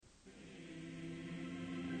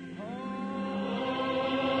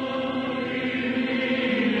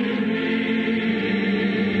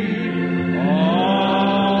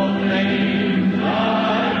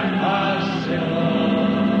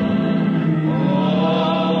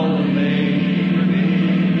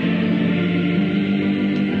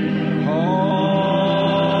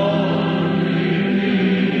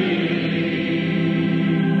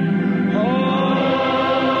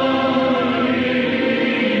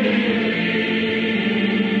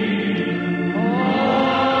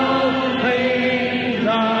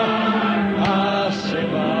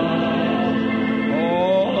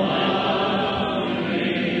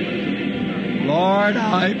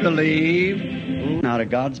believe out of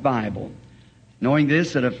God's Bible, knowing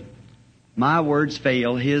this, that if my words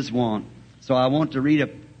fail, His won't. So I want to read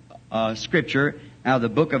a scripture out of the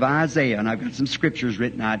book of Isaiah, and I've got some scriptures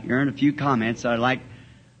written out here and a few comments that I'd like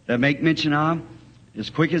to make mention of as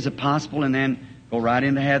quick as possible, and then go right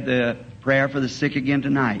in to have the prayer for the sick again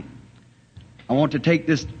tonight. I want to take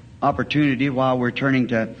this opportunity while we're turning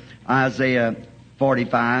to Isaiah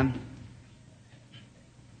 45.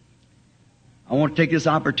 I want to take this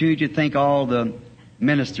opportunity to thank all the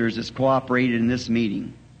ministers that's cooperated in this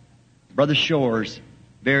meeting. Brother Shores,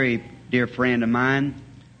 very dear friend of mine.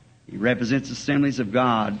 He represents the Assemblies of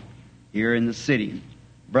God here in the city.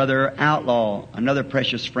 Brother Outlaw, another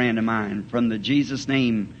precious friend of mine from the Jesus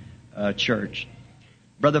Name Church.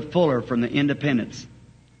 Brother Fuller from the Independents,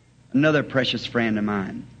 another precious friend of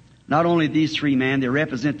mine. Not only these three men, they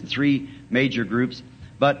represent the three major groups,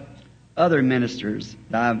 but other ministers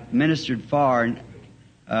that I've ministered for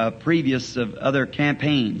previous of other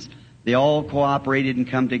campaigns. They all cooperated and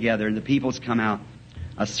come together, and the people's come out.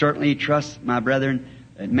 I certainly trust, my brethren,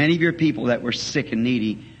 that many of your people that were sick and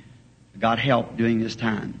needy got help during this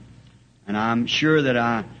time. And I'm sure that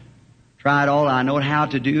I tried all I know how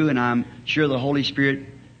to do, and I'm sure the Holy Spirit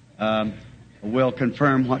will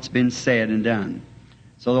confirm what's been said and done.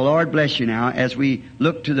 So the Lord bless you now as we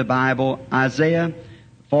look to the Bible, Isaiah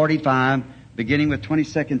 45, beginning with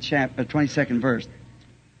 22nd verse.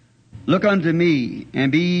 Look unto me,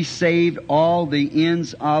 and be ye saved all the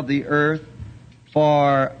ends of the earth,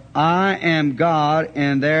 for I am God,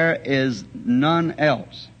 and there is none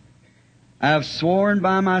else. I have sworn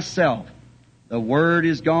by myself, the word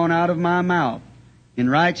is gone out of my mouth in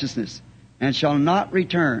righteousness, and shall not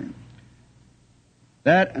return.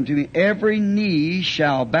 That unto me every knee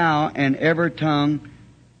shall bow, and every tongue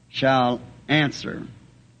shall answer.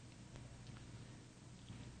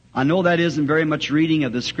 I know that isn't very much reading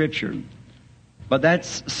of the Scripture, but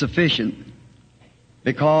that's sufficient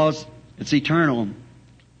because it's eternal.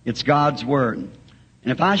 It's God's Word.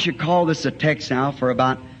 And if I should call this a text now for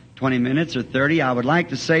about 20 minutes or 30, I want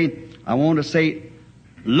to say,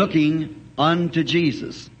 looking unto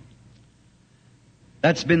Jesus.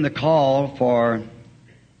 That's been the call for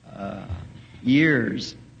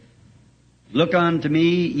years. Look unto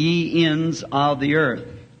me, ye ends of the earth.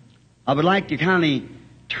 I would like to kindly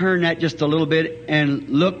turn that just a little bit and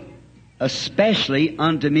look especially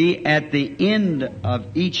unto me at the end of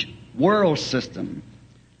each world system,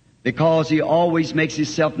 because He always makes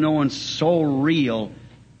Himself known so real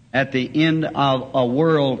at the end of a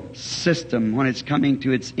world system when it's coming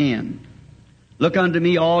to its end. Look unto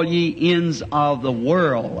me, all ye ends of the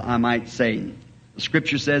world, I might say. The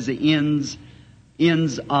Scripture says the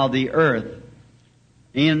ends of the earth.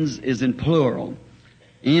 Ends is in plural.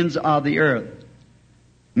 Ends of the earth.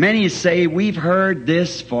 Many say, we've heard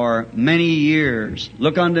this for many years.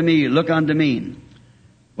 Look unto me, look unto me.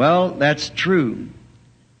 Well, that's true.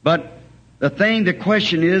 But the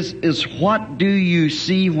question is what do you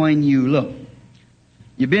see when you look?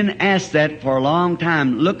 You've been asked that for a long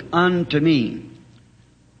time. Look unto me.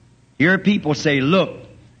 Hear people say, look.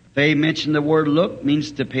 If they mention the word look,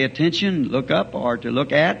 means to pay attention, look up, or to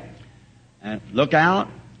look at, and look out.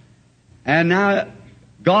 And now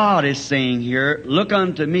God is saying here, look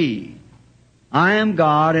unto me. I am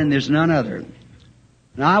God and there's none other.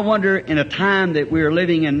 Now I wonder, in a time that we're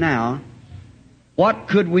living in now, what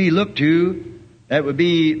could we look to that would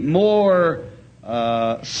be more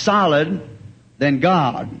solid than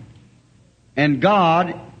God? And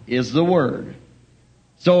God is the Word.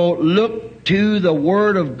 So look to the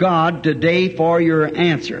Word of God today for your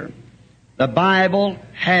answer. The Bible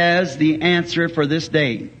has the answer for this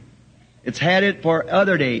day. It's had it for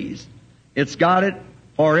other days. It's got it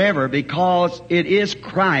forever because it is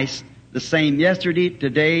Christ, the same yesterday,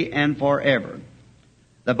 today, and forever.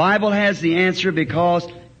 The Bible has the answer because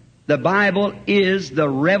the Bible is the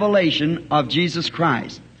revelation of Jesus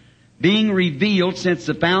Christ, being revealed since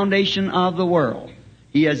the foundation of the world.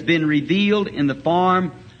 He has been revealed in the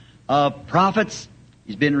form of prophets.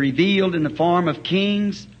 He's been revealed in the form of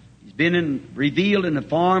kings. He's been revealed in the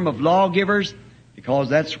form of lawgivers, because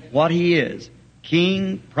that's what He is.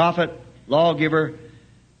 King, prophet, lawgiver,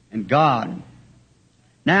 and God.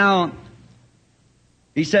 Now,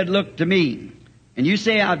 He said, look to me. And you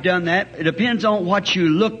say, I've done that. It depends on what you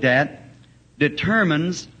looked at,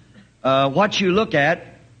 determines what you look at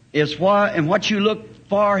is what, and what you look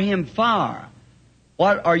for Him for.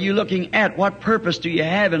 What are you looking at? What purpose do you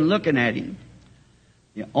have in looking at Him?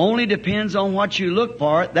 It only depends on what you look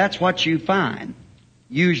for. That's what you find.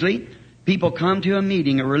 Usually, people come to a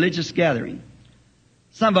meeting, a religious gathering.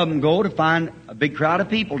 Some of them go to find a big crowd of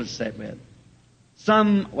people to sit with.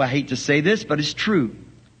 Some, well, I hate to say this, but it's true.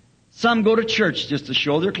 Some go to church just to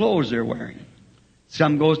show their clothes they're wearing.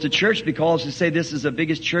 Some goes to church because they say this is the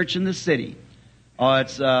biggest church in the city.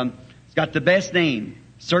 It's got the best name.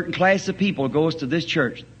 Certain class of people goes to this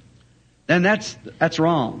church. Then that's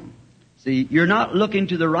wrong. See, you're not looking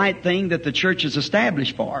to the right thing that the church is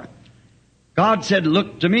established for. God said,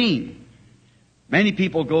 look to me. Many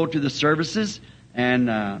people go to the services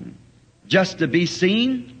and just to be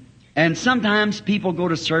seen. And sometimes people go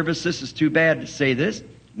to service. This is too bad to say this.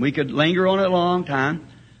 We could linger on it a long time.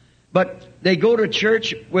 But they go to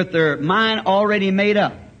church with their mind already made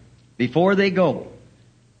up before they go.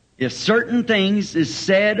 If certain things is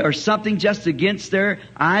said or something just against their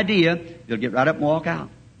idea, they'll get right up and walk out.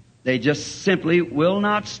 They just simply will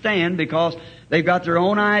not stand because they've got their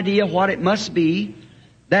own idea what it must be.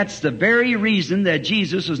 That's the very reason that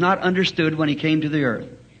Jesus was not understood when He came to the earth.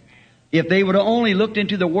 If they would have only looked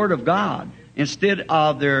into the Word of God instead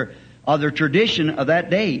of their tradition of that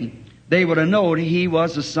day, they would have known He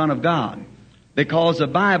was the Son of God. Because the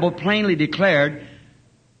Bible plainly declared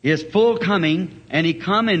His full coming, and He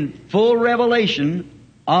come in full revelation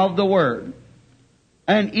of the Word.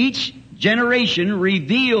 And each generation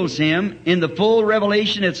reveals Him in the full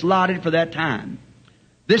revelation that's allotted for that time.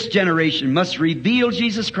 This generation must reveal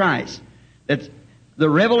Jesus Christ. That the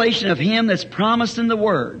revelation of Him that's promised in the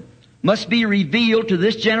Word must be revealed to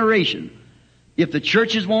this generation. If the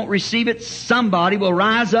churches won't receive it, somebody will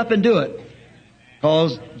rise up and do it.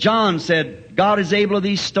 Because John said, God is able of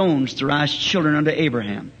these stones to rise children unto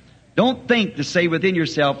Abraham. Don't think to say within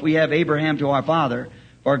yourself, we have Abraham to our father,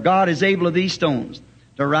 for God is able of these stones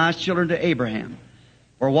to rise children to Abraham.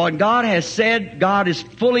 For what God has said, God is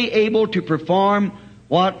fully able to perform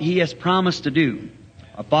what He has promised to do.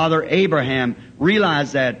 Our father Abraham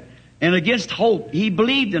realized that, and against hope, he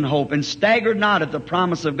believed in hope and staggered not at the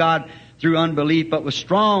promise of God through unbelief, but was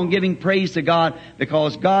strong, giving praise to God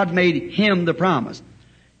because God made him the promise.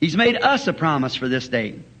 He's made us a promise for this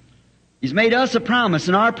day. He's made us a promise,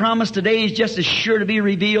 and our promise today is just as sure to be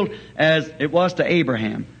revealed as it was to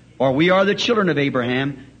Abraham. For we are the children of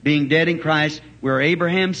Abraham, being dead in Christ. We are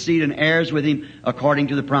Abraham's seed and heirs with him according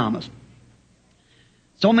to the promise.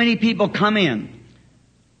 So many people come in,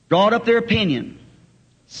 brought up their opinion,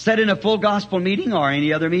 sat in a full gospel meeting or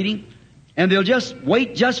any other meeting, and they'll just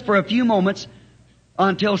wait just for a few moments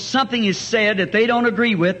until something is said that they don't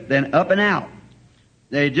agree with, then up and out.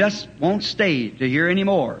 They just won't stay to hear any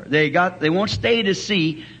more. They won't stay to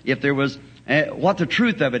see if there was what the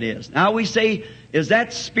truth of it is. Now we say, is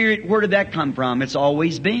that spirit, where did that come from? It's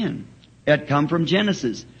always been. It come from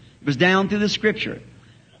Genesis. It was down through the Scripture.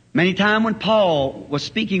 Many times when Paul was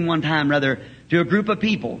speaking one time, to a group of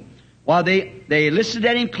people, while they listened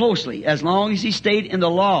at him closely as long as he stayed in the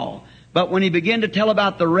law. But when he began to tell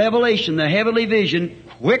about the revelation, the heavenly vision,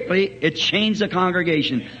 quickly it changed the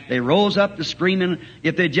congregation. They rose up to screaming.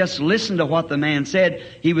 If they just listened to what the man said,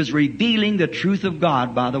 he was revealing the truth of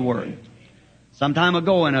God by the Word. Some time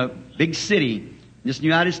ago in a big city, in the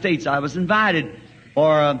United States, I was invited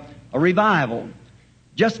for a revival.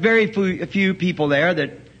 Just very few people there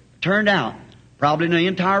that turned out. Probably the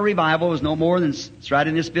entire revival was no more than it's right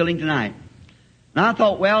in this building tonight. And I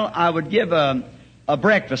thought, well, I would give a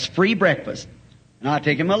breakfast, free breakfast. And I'd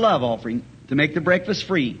take him a love offering to make the breakfast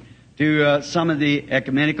free to some of the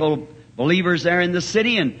ecumenical believers there in the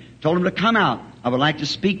city, and told them to come out. I would like to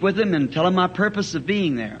speak with them and tell them my purpose of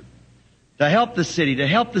being there. To help the city, to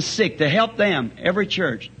help the sick, to help them, every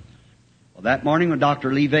church. Well, that morning when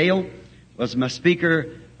Dr. Lee Vail was my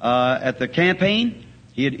speaker at the campaign,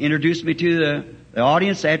 he had introduced me to the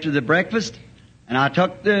audience after the breakfast, and I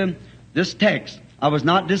took this text. I was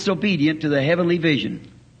not disobedient to the heavenly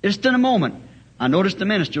vision. Just in a moment, I noticed the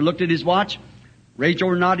minister looked at his watch, raised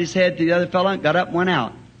over and nodded his head to the other fellow, got up and went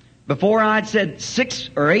out. Before I'd said 6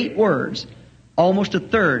 or 8 words, almost a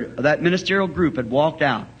third of that ministerial group had walked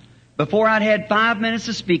out. Before I'd had 5 minutes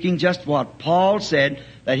of speaking, just what Paul said,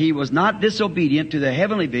 that he was not disobedient to the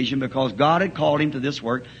heavenly vision because God had called him to this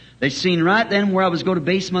work. They seen right then where I was going to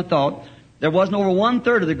base my thought. There wasn't over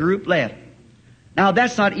 1/3 of the group left. Now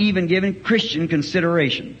that's not even giving Christian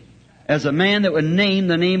consideration as a man that would name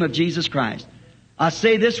the name of Jesus Christ. I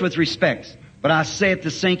say this with respect, but I say it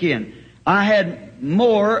to sink in. I had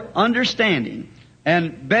more understanding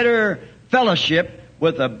and better fellowship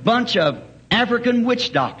with a bunch of African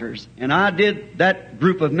witch doctors, and I did that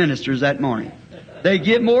group of ministers that morning. They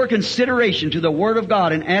give more consideration to the Word of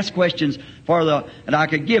God and ask questions and I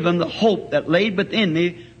could give them the hope that laid within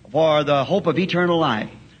me for the hope of eternal life.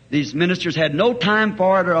 These ministers had no time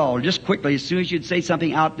for it at all. Just quickly, as soon as you'd say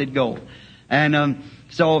something, out they'd go. And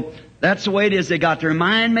so That's the way it is. They got their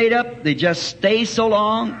mind made up. They just stay so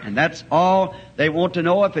long, and that's all they want to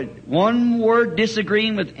know. If it one word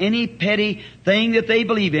disagreeing with any petty thing that they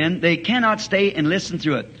believe in, they cannot stay and listen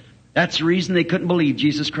through it. That's the reason they couldn't believe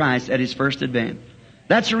Jesus Christ at His first advent.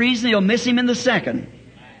 That's the reason they'll miss Him in the second.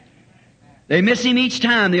 They miss Him each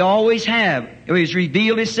time. They always have. He's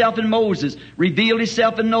revealed Himself in Moses, revealed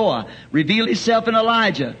Himself in Noah, revealed Himself in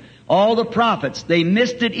Elijah. All the prophets, they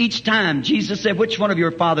missed it each time. Jesus said, which one of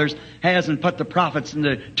your fathers hasn't put the prophets in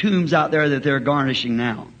the tombs out there that they're garnishing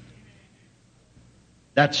now?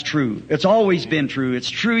 That's true. It's always been true. It's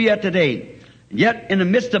true yet today. Yet in the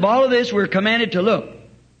midst of all of this, we're commanded to look.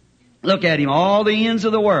 Look at Him, all the ends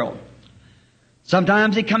of the world.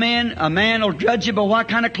 Sometimes they come in, a man will judge you by what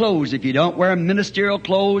kind of clothes. If you don't wear ministerial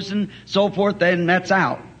clothes and so forth, then that's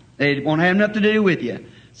out. They won't have nothing to do with you.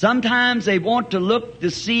 Sometimes they want to look to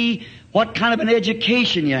see what kind of an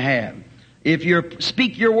education you have. If you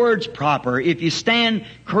speak your words proper, if you stand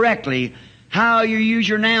correctly, how you use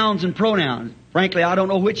your nouns and pronouns. Frankly, I don't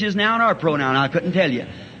know which is noun or pronoun. I couldn't tell you.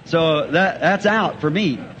 So that's out for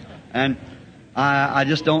me. And I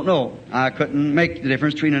just don't know. I couldn't make the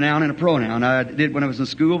difference between a noun and a pronoun. I did when I was in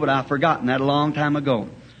school, but I've forgotten that a long time ago.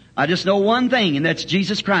 I just know one thing, and that's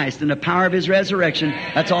Jesus Christ and the power of His resurrection.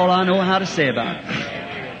 That's all I know how to say about it.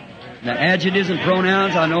 The adjectives and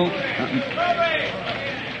pronouns, I know.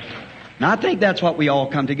 And I think that's what we all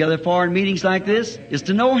come together for in meetings like this, is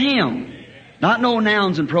to know Him. Not know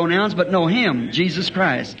nouns and pronouns, but know Him, Jesus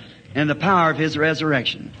Christ, and the power of His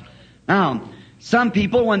resurrection. Now, some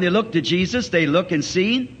people, when they look to Jesus, they look and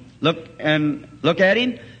see, look at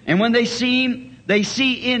Him, and when they see Him, they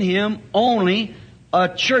see in Him only a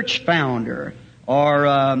church founder, or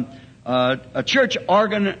a church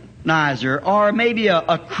organizer, or maybe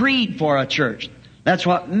a creed for a church. That's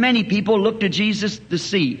what many people look to Jesus to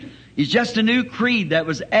see. He's just a new creed that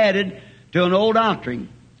was added to an old doctrine.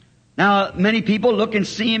 Now, many people look and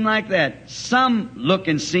see Him like that. Some look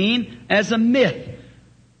and see Him as a myth,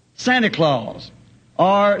 Santa Claus.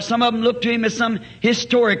 Or some of them look to Him as some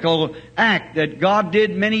historical act that God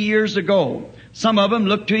did many years ago. Some of them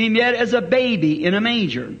look to Him yet as a baby in a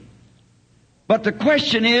manger. But the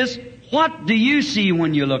question is, what do you see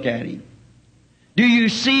when you look at Him? Do you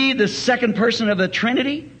see the second person of the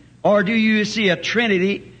Trinity? Or do you see a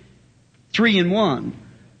Trinity 3 in 1?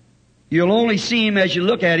 You'll only see Him as you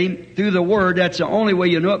look at Him through the Word. That's the only way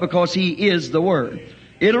you know it, because He is the Word.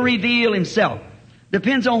 It'll reveal Himself.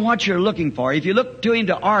 Depends on what you're looking for. If you look to Him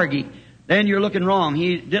to argue, then you're looking wrong.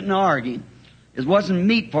 He didn't argue. It wasn't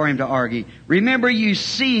meet for Him to argue. Remember, you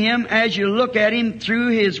see Him as you look at Him through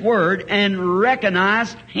His Word and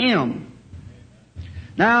recognize Him.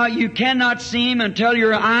 Now, you cannot see Him until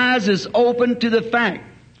your eyes is open to the fact.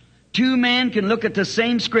 Two men can look at the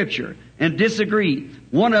same Scripture and disagree.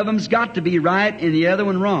 One of them's got to be right and the other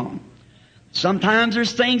one wrong. Sometimes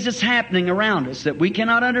there's things that's happening around us that we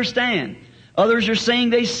cannot understand. Others are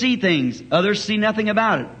saying they see things. Others see nothing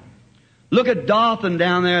about it. Look at Dothan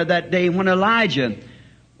down there that day when Elijah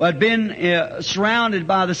had been surrounded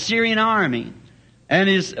by the Syrian army. And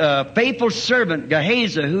his faithful servant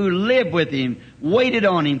Gehazi, who lived with him, waited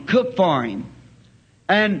on him, cooked for him,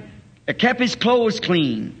 and kept his clothes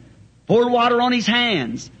clean, poured water on his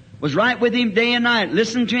hands, was right with him day and night,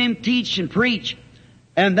 listened to him teach and preach.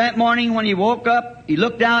 And that morning when he woke up, he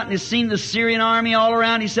looked out and he seen the Syrian army all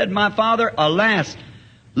around. He said, "My father, alas,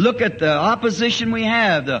 look at the opposition we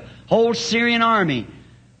have, the whole Syrian army."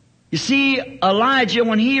 You see, Elijah,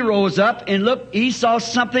 when he rose up and looked, he saw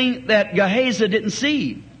something that Gehazi didn't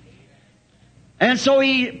see. And so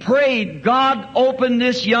he prayed, "God, open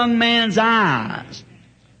this young man's eyes."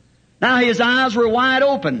 Now his eyes were wide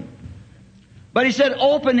open. But he said,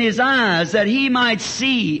 "Open his eyes that he might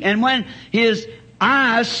see." And when his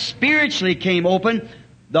eyes spiritually came open,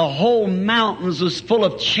 the whole mountains was full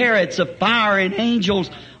of chariots of fire and angels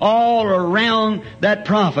all around that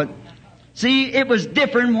prophet. See, it was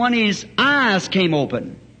different when his eyes came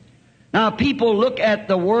open. Now, people look at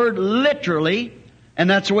the Word literally, and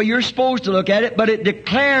that's the way you're supposed to look at it, but it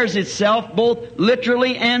declares itself both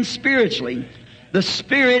literally and spiritually. The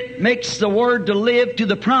Spirit makes the Word to live to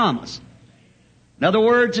the promise. In other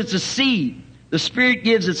words, it's a seed. The Spirit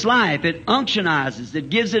gives its life. It unctionizes. It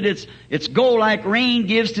gives it its go like rain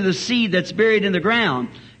gives to the seed that's buried in the ground.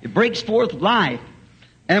 It breaks forth life.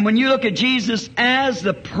 And when you look at Jesus as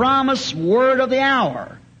the promised Word of the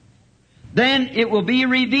hour, then it will be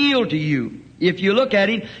revealed to you. If you look at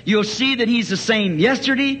Him, you'll see that He's the same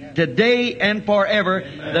yesterday, today, and forever,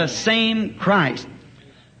 the same Christ.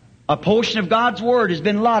 A portion of God's Word has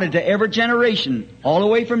been allotted to every generation, all the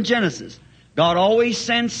way from Genesis. God always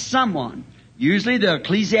sends someone. Usually the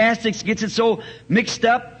ecclesiastics gets it so mixed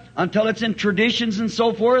up until it's in traditions and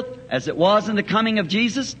so forth, as it was in the coming of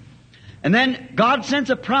Jesus. And then God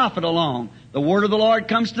sends a prophet along. The word of the Lord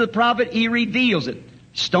comes to the prophet, he reveals it.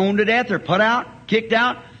 Stoned to death or put out, kicked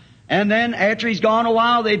out. And then after he's gone a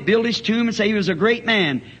while, they build his tomb and say he was a great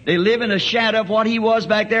man. They live in a shadow of what he was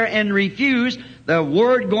back there and refuse the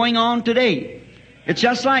word going on today. It's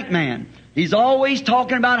just like man. He's always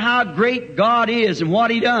talking about how great God is and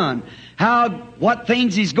what he done. What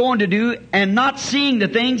things he's going to do and not seeing the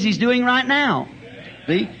things he's doing right now.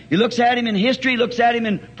 See? He looks at him in history, looks at him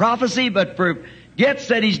in prophecy, but forgets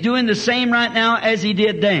that he's doing the same right now as he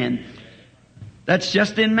did then. That's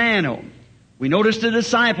just in man. We noticed the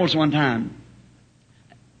disciples one time.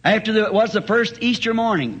 It was the first Easter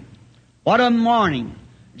morning. What a morning.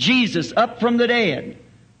 Jesus up from the dead,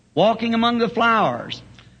 walking among the flowers.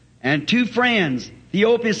 And two friends,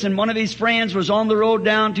 Theophilus and one of his friends, was on the road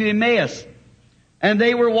down to Emmaus. And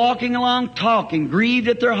they were walking along talking, grieved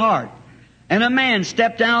at their heart. And a man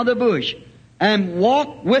stepped out of the bush and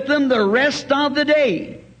walked with them the rest of the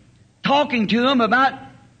day, talking to them about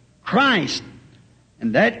Christ.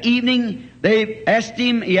 And that evening, they asked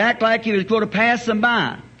him, he acted like he was going to pass them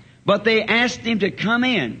by. But they asked him to come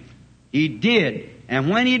in. He did. And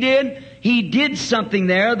when he did something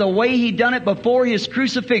there the way he done it before his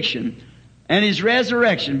crucifixion and his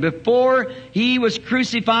resurrection. Before he was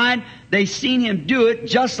crucified, they seen him do it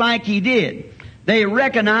just like he did. They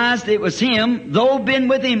recognized it was him, though been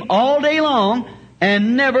with him all day long,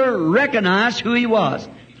 and never recognized who he was.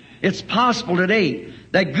 It's possible today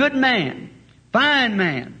that good man, fine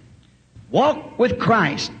man, walk with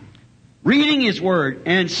Christ, reading His Word,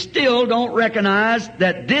 and still don't recognize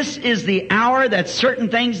that this is the hour that certain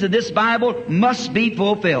things of this Bible must be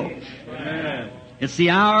fulfilled. Amen. It's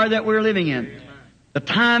the hour that we're living in. The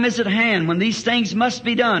time is at hand when these things must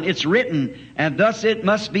be done. It's written, and thus it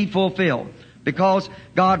must be fulfilled, because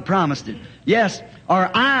God promised it. Yes, our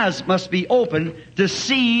eyes must be open to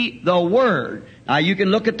see the Word. Now you can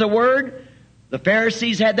look at the Word. The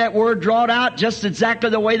Pharisees had that Word drawn out just exactly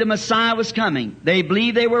the way the Messiah was coming. They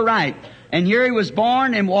believed they were right. And here He was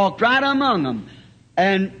born and walked right among them.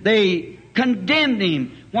 And they condemned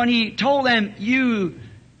Him when He told them, you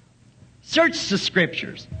search the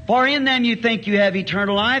Scriptures, for in them you think you have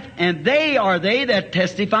eternal life, and they are they that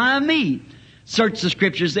testify of me. Search the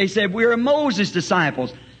Scriptures. They said, we are Moses'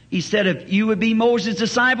 disciples. He said, if you would be Moses'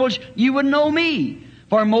 disciples, you would know me,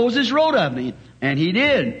 for Moses wrote of me. And he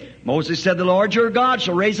did. Moses said, the Lord your God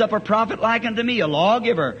shall raise up a prophet like unto me, a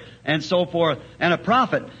lawgiver, and so forth, and a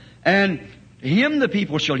prophet. And him the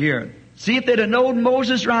people shall hear. See, if they'd have known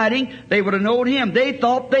Moses' writing, they would have known him. They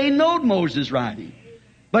thought they knowed Moses' writing.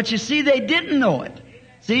 But you see, they didn't know it.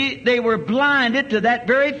 See, they were blinded to that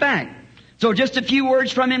very fact. So just a few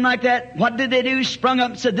words from him like that, what did they do? Sprung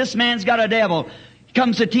up and said, this man's got a devil. He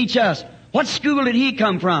comes to teach us. What school did he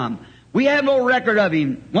come from? We have no record of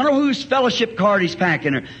him. Wonder whose fellowship card he's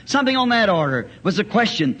packing, or something on that order was the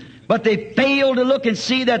question. But they failed to look and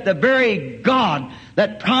see that the very God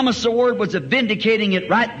that promised the Word was vindicating it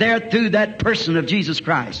right there through that person of Jesus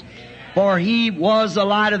Christ. For He was the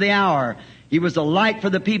light of the hour. He was the light for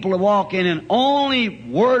the people to walk in, and only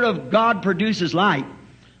Word of God produces light.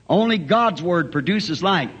 Only God's Word produces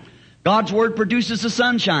light. God's Word produces the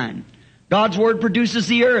sunshine. God's Word produces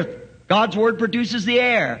the earth. God's Word produces the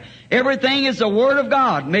air. Everything is the Word of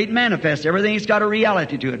God made manifest. Everything's got a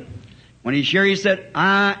reality to it. When He's here, He said,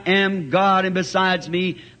 I am God, and besides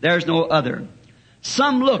me, there's no other.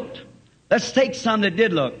 Some looked. Let's take some that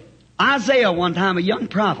did look. Isaiah, one time, a young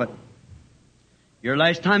prophet. Your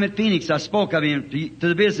last time at Phoenix, I spoke of him to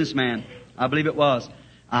the businessman. I believe it was.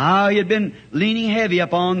 How he had been leaning heavy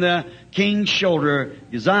upon the king's shoulder,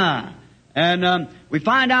 Uzziah. And we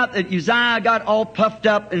find out that Uzziah got all puffed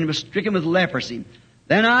up and was stricken with leprosy.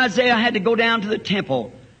 Then Isaiah had to go down to the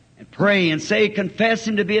temple and pray and say, confess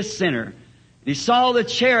him to be a sinner. And he saw the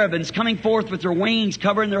cherubims coming forth with their wings,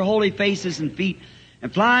 covering their holy faces and feet,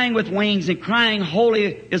 and flying with wings and crying, holy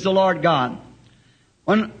is the Lord God.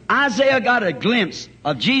 When Isaiah got a glimpse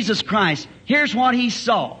of Jesus Christ, here's what he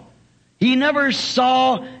saw. He never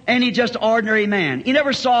saw any just ordinary man. He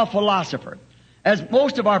never saw a philosopher. As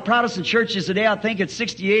most of our Protestant churches today, I think it's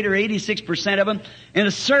 68 or 86% of them, in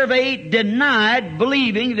a survey denied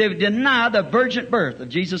believing, they denied the virgin birth of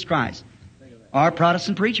Jesus Christ. Our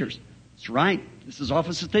Protestant preachers. That's right. This is off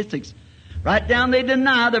of statistics. Right down, they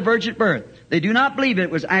deny the virgin birth. They do not believe it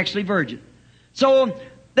was actually virgin. So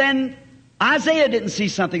then Isaiah didn't see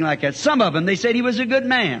something like that. Some of them, they said he was a good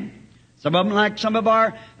man. Some of them, like some of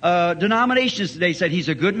our denominations today, said he's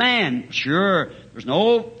a good man. Sure, there's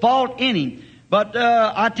no fault in him. But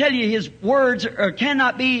I tell you, His words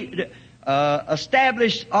cannot be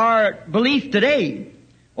established our belief today.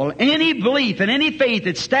 Well, any belief and any faith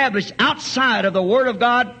established outside of the Word of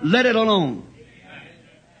God, let it alone.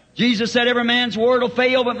 Jesus said, every man's word will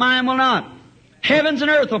fail, but mine will not. Heavens and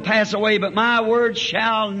earth will pass away, but my word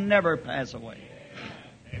shall never pass away.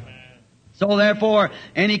 So therefore,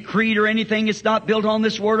 any creed or anything that's not built on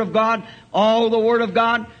this Word of God, all the Word of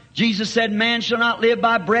God, Jesus said, man shall not live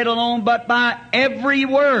by bread alone, but by every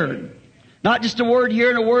word. Not just a word here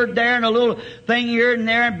and a word there and a little thing here and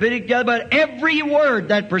there and bit it together, but every word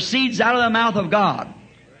that proceeds out of the mouth of God.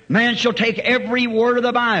 Man shall take every word of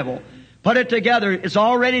the Bible, put it together. It's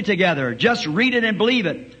already together. Just read it and believe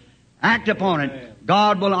it. Act upon it.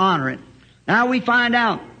 God will honor it. Now we find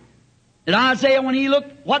out that Isaiah, when he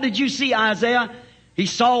looked, what did you see, Isaiah? He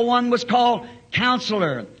saw one was called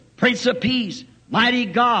Counselor, Prince of Peace, Mighty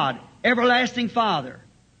God, Everlasting Father.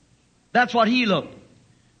 That's what he looked.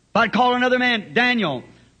 If I'd call another man, Daniel.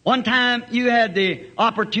 One time you had the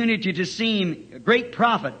opportunity to see him, a great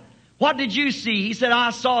prophet. What did you see? He said, I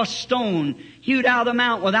saw a stone hewed out of the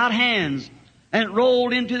mountain without hands, and it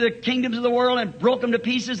rolled into the kingdoms of the world and broke them to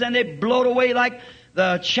pieces, and they blowed away like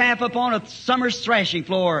the chaff upon a summer's thrashing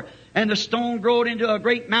floor. And the stone growed into a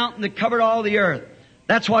great mountain that covered all the earth.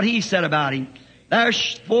 That's what he said about him.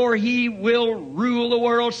 Therefore he will rule the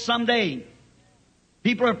world someday.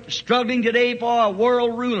 People are struggling today for a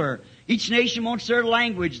world ruler. Each nation wants their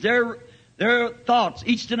language, their thoughts.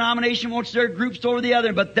 Each denomination wants their groups over the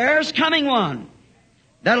other. But there's coming one.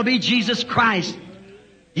 That'll be Jesus Christ.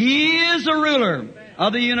 He is the ruler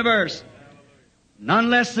of the universe. None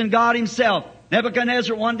less than God Himself.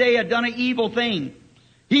 Nebuchadnezzar one day had done an evil thing.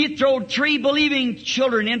 He threw 3 believing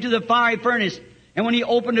children into the fiery furnace. And when he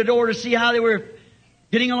opened the door to see how they were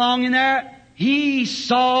getting along in there, he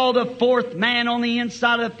saw the 4th man on the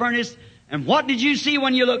inside of the furnace. And what did you see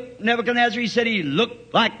when you looked, Nebuchadnezzar? He said he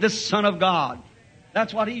looked like the Son of God.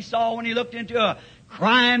 That's what he saw when he looked into a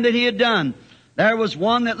crime that he had done. There was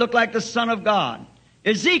one that looked like the Son of God.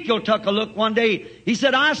 Ezekiel took a look one day. He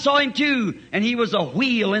said, I saw him too. And he was a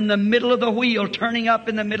wheel in the middle of the wheel, turning up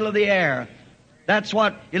in the middle of the air. That's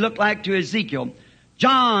what he looked like to Ezekiel.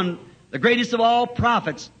 John, the greatest of all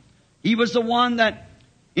prophets, he was the one that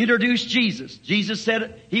introduced Jesus. Jesus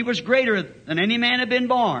said he was greater than any man had been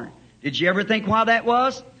born. Did you ever think why that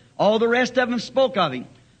was? All the rest of them spoke of him.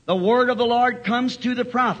 The word of the Lord comes to the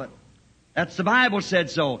prophet. That's the Bible said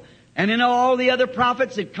so. And in all the other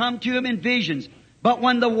prophets, it come to him in visions. But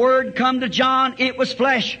when the word come to John, it was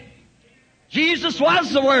flesh. Jesus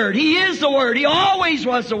was the Word. He is the Word. He always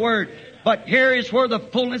was the Word. But here is where the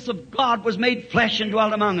fullness of God was made flesh and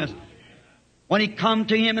dwelt among us. When He come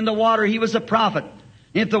to him in the water, he was a prophet.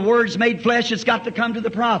 If the Word's made flesh, it's got to come to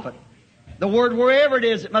the prophet. The Word, wherever it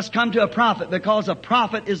is, it must come to a prophet, because a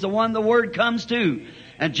prophet is the one the Word comes to.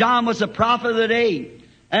 And John was a prophet of the day.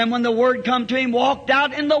 And when the Word come to him, walked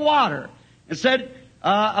out in the water and said,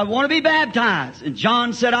 I want to be baptized. And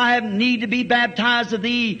John said, I have need to be baptized of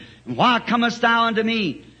thee. And why comest thou unto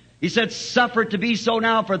me? He said, suffer it to be so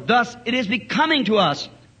now, for thus it is becoming to us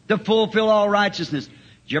to fulfill all righteousness.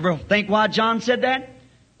 Did you ever think why John said that?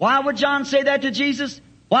 Why would John say that to Jesus?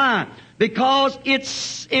 Why? Because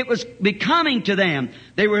it was becoming to them.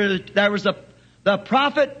 There was the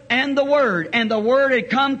prophet and the Word had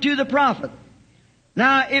come to the prophet.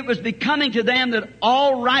 Now it was becoming to them that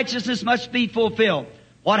all righteousness must be fulfilled.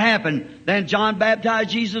 What happened? Then John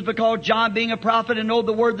baptized Jesus, because John, being a prophet and know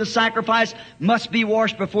the word, the sacrifice must be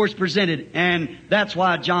washed before it's presented. And that's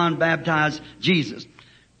why John baptized Jesus.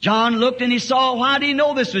 John looked and he saw, why did he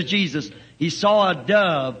know this was Jesus? He saw a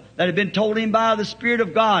dove that had been told him by the Spirit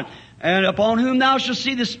of God. And upon whom thou shalt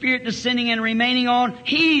see the Spirit descending and remaining on,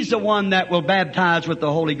 He's the one that will baptize with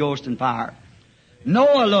the Holy Ghost and fire.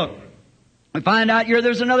 Noah looked. We find out here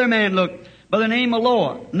there's another man looked by the name of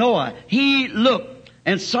Noah. He looked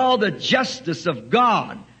and saw the justice of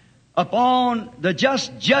God upon the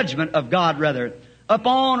just judgment of God, rather,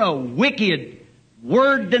 upon a wicked,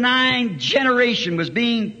 word-denying generation was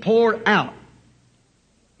being poured out.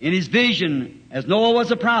 In his vision, as Noah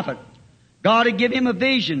was a prophet, God had given him a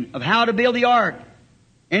vision of how to build the ark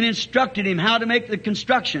and instructed him how to make the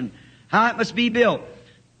construction, how it must be built.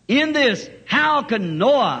 In this, how can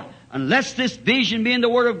Noah, unless this vision be in the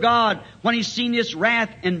Word of God, when he's seen this wrath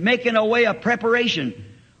and making away a preparation?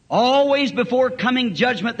 Always before coming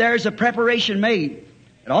judgment, there's a preparation made.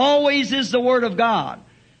 It always is the Word of God.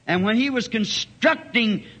 And when he was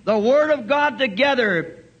constructing the Word of God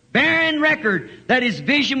together, bearing record that his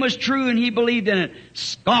vision was true and he believed in it,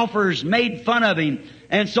 scoffers made fun of him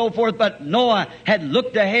and so forth. But Noah had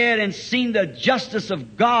looked ahead and seen the justice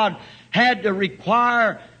of God had to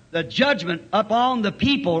require the judgment upon the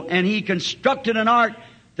people, and he constructed an ark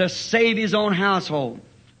to save his own household.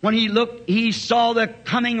 When he looked, he saw the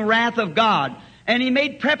coming wrath of God, and he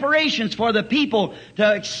made preparations for the people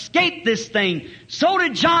to escape this thing. So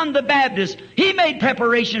did John the Baptist. He made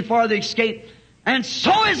preparation for the escape. And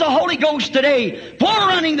so is the Holy Ghost today,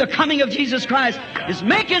 forerunning the coming of Jesus Christ, is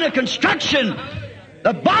making a construction.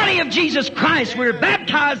 The body of Jesus Christ, we're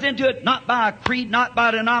baptized into it, not by a creed, not by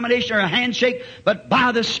a denomination or a handshake, but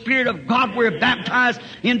by the Spirit of God, we're baptized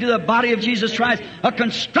into the body of Jesus Christ. A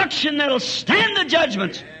construction that'll stand the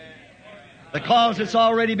judgments, because it's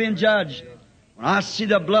already been judged. When I see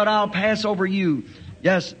the blood, I'll pass over you.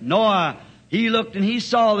 Yes, Noah, he looked and he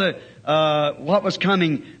saw what was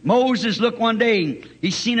coming. Moses looked one day. He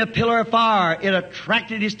seen a pillar of fire. It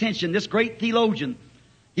attracted his attention. This great theologian,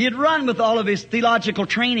 he had run with all of his theological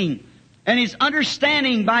training and his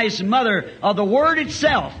understanding by his mother of the Word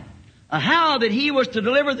itself, how that he was to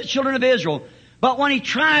deliver the children of Israel. But when he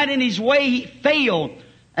tried in his way, he failed.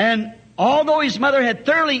 And although his mother had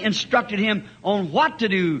thoroughly instructed him on what to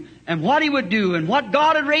do and what he would do and what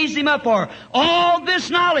God had raised him up for, all this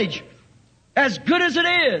knowledge, as good as it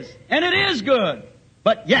is, and it is good,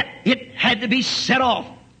 but yet it had to be set off.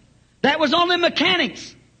 That was only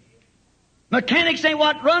mechanics. Mechanics ain't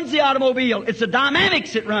what runs the automobile. It's the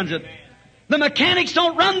dynamics that runs it. The mechanics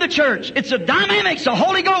don't run the church. It's the dynamics, the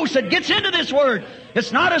Holy Ghost that gets into this Word.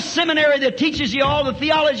 It's not a seminary that teaches you all the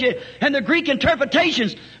theology and the Greek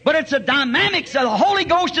interpretations, but it's the dynamics of the Holy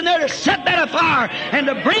Ghost in there to set that afire and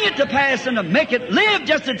to bring it to pass and to make it live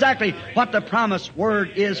just exactly what the promised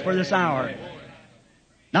Word is for this hour.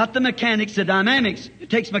 Not the mechanics, the dynamics. It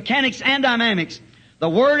takes mechanics and dynamics. The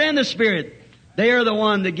Word and the Spirit. They are the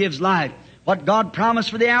one that gives life. What God promised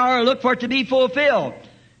for the hour, look for it to be fulfilled.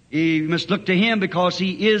 You must look to Him because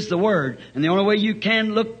He is the Word. And the only way you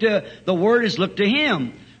can look to the Word is look to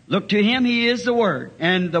Him. Look to Him, He is the Word.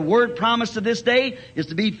 And the Word promised to this day is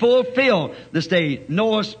to be fulfilled this day.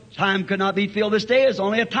 Noah's time could not be filled this day. It's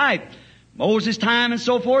only a type. Moses' time and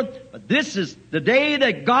so forth. But this is the day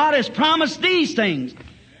that God has promised these things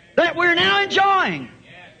that we're now enjoying.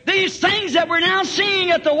 These things that we're now seeing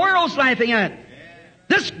that the world's laughing at.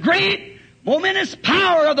 This great momentous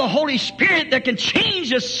power of the Holy Spirit that can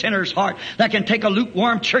change a sinner's heart, that can take a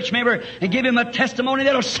lukewarm church member and give him a testimony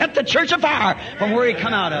that'll set the church afire from where he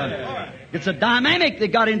come out of. It's a dynamic that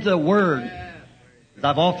got into the Word. As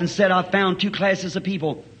I've often said, I've found two classes of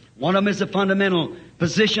people. One of them is a fundamental.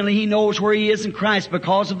 Positionally, he knows where he is in Christ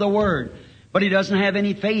because of the Word. But he doesn't have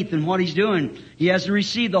any faith in what he's doing. He hasn't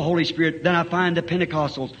received the Holy Spirit. Then I find the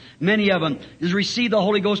Pentecostals. Many of them has received the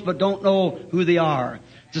Holy Ghost but don't know who they are.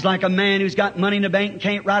 Just like a man who's got money in the bank and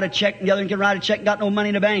can't write a check, and the other one can write a check and got no money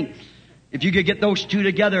in the bank. If you could get those two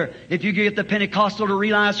together, if you could get the Pentecostal to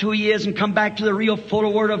realize who he is and come back to the real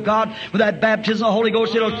full Word of God with that baptism of the Holy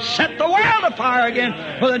Ghost, it'll set the world afire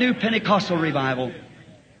again with a new Pentecostal revival.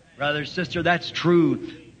 Brother, sister, that's true.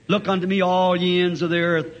 Look unto me, all ye ends of the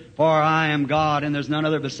earth, for I am God, and there's none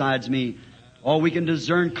other besides me. Oh, we can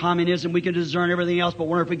discern communism, we can discern everything else, but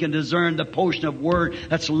wonder if we can discern the portion of Word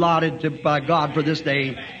that's allotted by God for this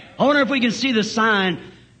day. I wonder if we can see the sign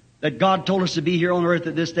that God told us to be here on earth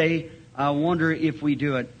at this day. I wonder if we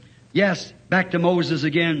do it. Yes, back to Moses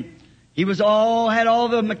again. He had all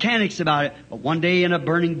the mechanics about it, but one day in a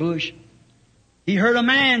burning bush, he heard a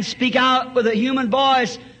man speak out with a human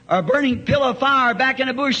voice, a burning pillar of fire back in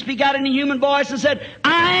the bush, speak out in a human voice and said,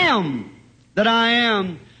 I am that I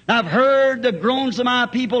am. I've heard the groans of my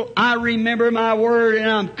people. I remember my word, and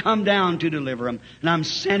I'm come down to deliver them. And I'm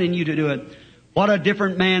sending you to do it. What a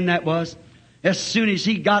different man that was. As soon as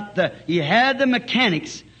he had the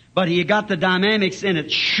mechanics, but he got the dynamics in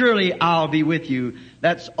it. Surely I'll be with you.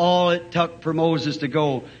 That's all it took for Moses to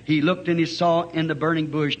go. He looked and he saw in the burning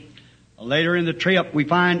bush. Later in the trip, we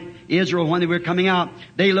find Israel, when they were coming out,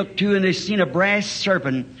 they looked too and they seen a brass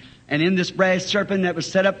serpent. And in this brass serpent that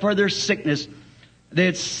was set up for their sickness, they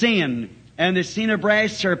had sinned, and they seen a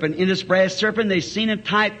brass serpent. In this brass serpent, they seen a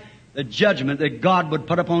type, the judgment that God would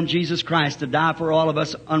put upon Jesus Christ to die for all of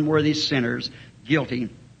us unworthy sinners, guilty.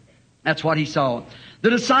 That's what he saw. The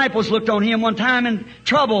disciples looked on him one time in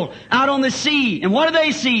trouble out on the sea. And what did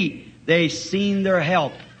they see? They seen their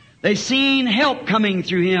help. They seen help coming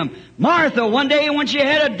through him. Martha, one day when she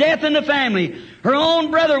had a death in the family, her own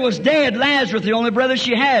brother was dead, Lazarus, the only brother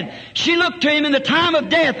she had. She looked to him in the time of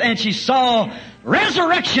death and she saw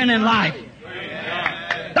resurrection and life.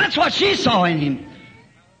 That's what she saw in him.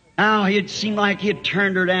 Now, it seemed like he had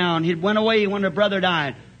turned her down. He'd went away when her brother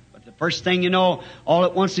died. But the first thing you know, all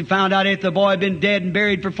at once he found out if the boy had been dead and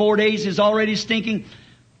buried for 4 days, he's already stinking.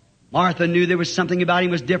 Martha knew there was something about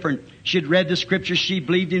him was different. She had read the Scriptures. She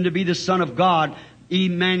believed him to be the Son of God,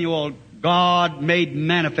 Emmanuel, God made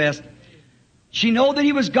manifest. She knew that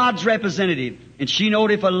he was God's representative. And she knew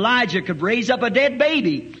if Elijah could raise up a dead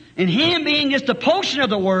baby, and him being just a portion of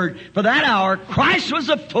the Word for that hour, Christ was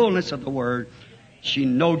the fullness of the Word. She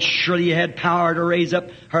knowed surely he had power to raise up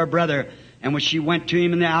her brother. And when she went to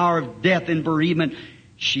him in the hour of death and bereavement,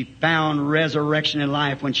 she found resurrection and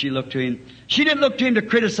life when she looked to him. She didn't look to him to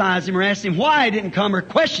criticize him or ask him why he didn't come or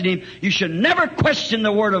question him. You should never question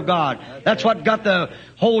the Word of God. That's what got the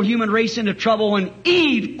whole human race into trouble when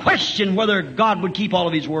Eve questioned whether God would keep all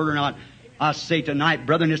of His Word or not. I say tonight,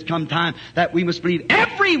 brethren, it's come time that we must believe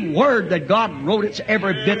every word that God wrote. It's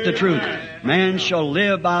every bit the truth. Man shall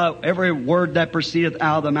live by every word that proceedeth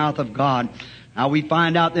out of the mouth of God. Now we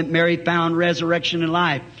find out that Mary found resurrection and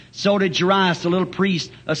life. So did Jairus, the little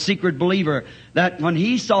priest, a secret believer, that when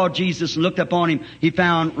he saw Jesus and looked upon him, he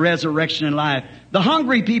found resurrection and life. The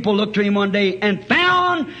hungry people looked to him one day and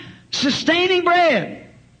found sustaining bread.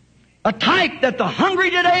 A type that the hungry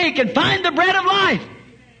today can find the bread of life.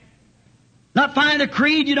 Not find a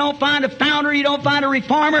creed, you don't find a founder, you don't find a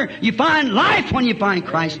reformer. You find life when you find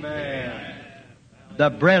Christ. Amen. The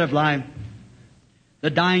bread of life. The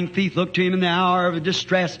dying thief looked to him in the hour of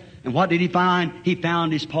distress, and what did he find? He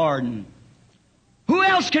found his pardon. Who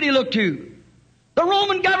else could he look to? The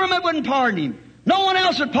Roman government wouldn't pardon him. No one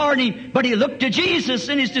else would pardon him, but he looked to Jesus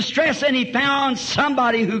in his distress, and he found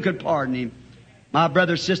somebody who could pardon him. My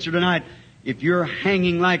brother, sister, tonight, if you're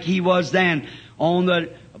hanging like he was then on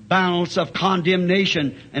the balance of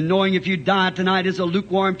condemnation, and knowing if you die tonight as a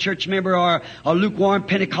lukewarm church member or a lukewarm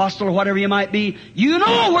Pentecostal or whatever you might be, you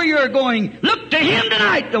know where you're going. Look to Him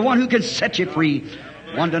tonight, the one who can set you free.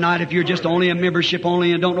 One tonight, if you're just only a membership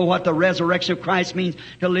only and don't know what the resurrection of Christ means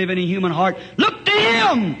to live in a human heart, look to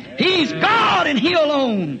Him. He's God and He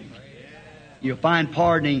alone. You'll find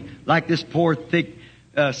pardoning like this poor, thick,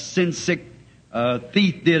 sin-sick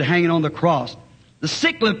thief did hanging on the cross. The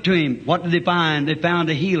sick looked to Him. What did they find? They found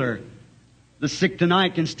a healer. The sick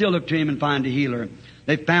tonight can still look to Him and find a healer.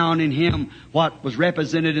 They found in Him what was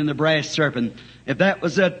represented in the brass serpent. If that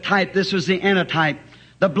was a type, this was the antitype.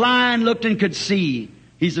 The blind looked and could see.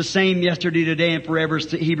 He's the same yesterday, today, and forever,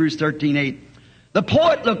 Hebrews 13:8. The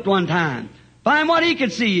poet looked one time. Find what he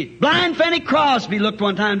could see. Blind Fanny Crosby looked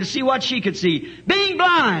one time to see what she could see. Being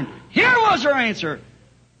blind, here was her answer.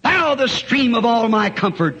 Thou the stream of all my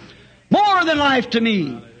comfort, more than life to me.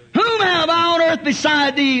 Whom have I on earth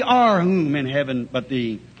beside Thee, or whom in heaven but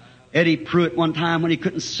Thee? Eddie Pruitt one time when he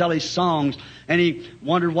couldn't sell his songs and he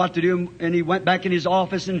wondered what to do, and he went back in his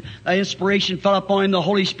office and inspiration fell upon him. The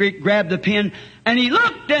Holy Spirit grabbed the pen and he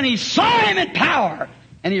looked and he saw Him in power.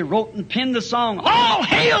 And he wrote and penned the song, All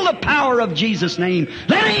hail the power of Jesus' name.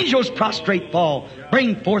 Let angels prostrate fall.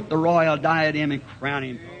 Bring forth the royal diadem and crown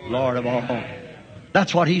Him Lord of all.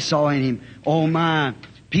 That's what he saw in him. Oh my.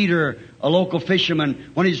 Peter, a local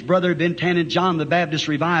fisherman, when his brother had been attending John the Baptist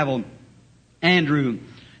revival, Andrew,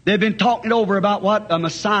 they'd been talking over about what a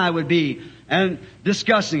Messiah would be and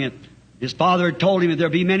discussing it. His father had told him that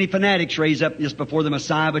there'll be many fanatics raised up just before the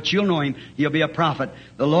Messiah, but you'll know Him. He'll be a prophet.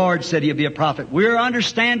 The Lord said He'll be a prophet. We're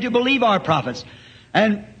understand to believe our prophets.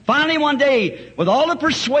 And finally one day, with all the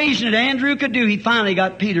persuasion that Andrew could do, he finally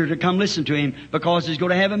got Peter to come listen to him because he's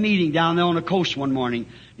going to have a meeting down there on the coast one morning.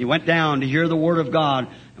 He went down to hear the Word of God.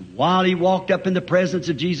 And while he walked up in the presence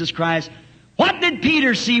of Jesus Christ, what did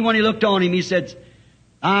Peter see when he looked on him? He said,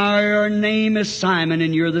 Our name is Simon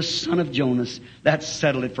and you're the son of Jonas. That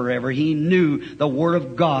settled it forever. He knew the Word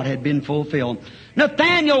of God had been fulfilled.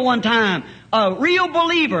 Nathaniel one time, a real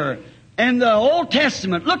believer in the Old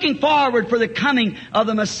Testament, looking forward for the coming of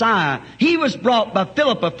the Messiah. He was brought by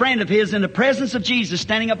Philip, a friend of his, in the presence of Jesus,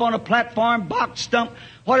 standing up on a platform, box stump,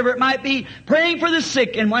 whatever it might be, praying for the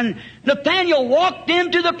sick. And when Nathaniel walked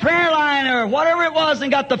into the prayer line or whatever it was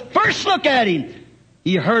and got the first look at him,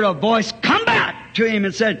 he heard a voice come back to him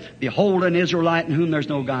and said, Behold an Israelite in whom there's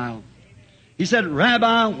no guile. He said,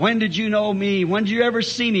 Rabbi, when did you know me? When did you ever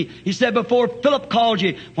see me? He said, before Philip called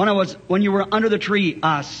you, when you were under the tree,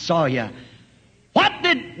 I saw you. What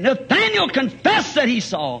did Nathaniel confess that he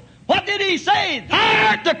saw? What did he say? Thou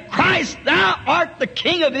art the Christ, thou art the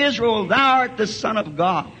King of Israel, thou art the Son of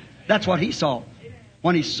God. That's what he saw.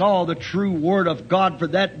 When he saw the true Word of God for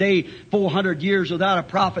that day, 400 years without a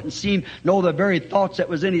prophet, and seen know the very thoughts that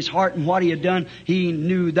was in his heart and what he had done, he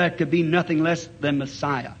knew that could be nothing less than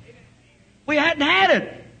Messiah. We hadn't had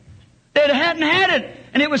it. They hadn't had it.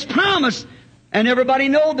 And it was promised. And everybody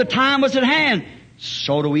knew the time was at hand.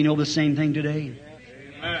 So do we know the same thing today?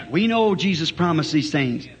 Amen. We know Jesus promised these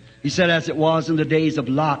things. He said, as it was in the days of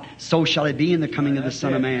Lot, so shall it be in the coming of the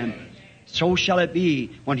Son of Man. So shall it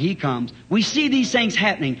be when He comes. We see these things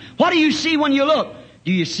happening. What do you see when you look?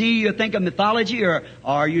 Do you think of mythology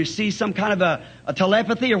or you see some kind of a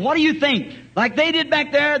telepathy? Or what do you think? Like they did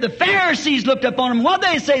back there, the Pharisees looked upon him. What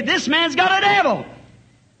did they say? This man's got a devil.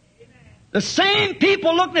 The same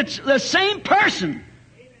people looked at the same person.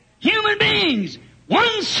 Human beings.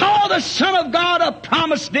 One saw the Son of God, a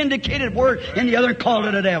promised vindicated word, and the other called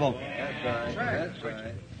it a devil. That's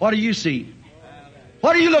right. What do you see?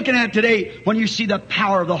 What are you looking at today when you see the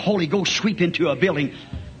power of the Holy Ghost sweep into a building?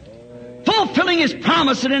 Fulfilling His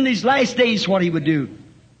promise that in these last days what He would do.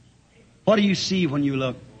 What do you see when you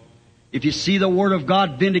look? If you see the Word of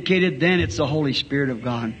God vindicated, then it's the Holy Spirit of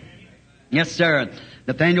God. Yes, sir.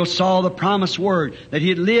 Nathanael saw the promised Word that he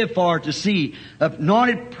had lived for to see. The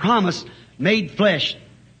anointed promise made flesh.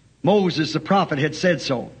 Moses, the prophet, had said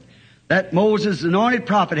so. That Moses, the anointed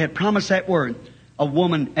prophet, had promised that word. A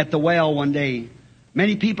woman at the well one day.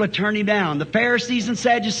 Many people had turned him down. The Pharisees and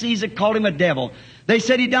Sadducees had called him a devil. They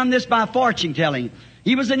said he'd done this by fortune telling.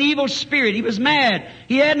 He was an evil spirit. He was mad.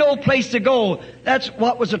 He had no place to go. That's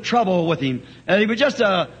what was the trouble with him. He was just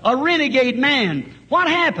a renegade man. What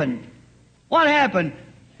happened? What happened?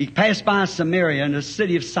 He passed by Samaria in the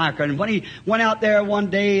city of Sychar. And when he went out there one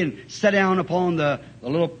day and sat down upon the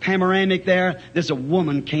little panoramic there, there's a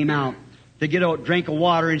woman came out to get a drink of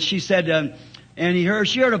water. And she said, she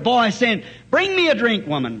heard a voice saying, "Bring me a drink,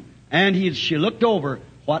 woman." And she looked over.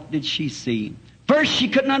 What did she see? First, she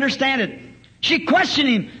couldn't understand it. She questioned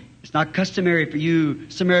him. It's not customary for you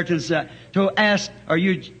Samaritans to ask, or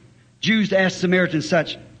you Jews to ask Samaritans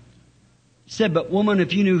such. He said, "But woman,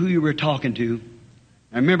 if you knew who you were talking to."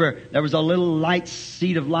 I remember there was a little light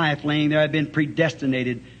seed of life laying there, had been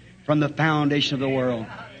predestinated from the foundation of the world.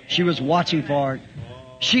 She was watching for it.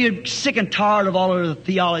 She had sick and tired of all of the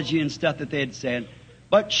theology and stuff that they had said.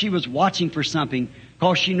 But she was watching for something,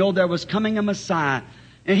 because she knew there was coming a Messiah.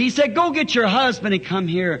 And he said, "Go get your husband and come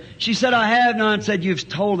here." She said, "I have none." Said, "You've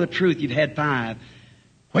told the truth. You've had 5.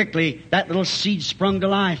 Quickly, that little seed sprung to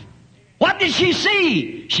life. What did she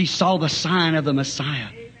see? She saw the sign of the Messiah.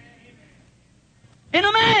 In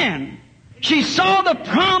a man. She saw the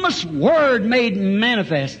promised word made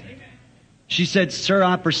manifest. She said, "Sir,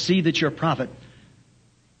 I perceive that you're a prophet.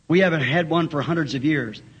 We haven't had one for hundreds of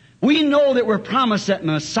years. We know that we're promised that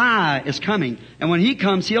Messiah is coming. And when He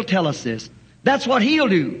comes, He'll tell us this. That's what He'll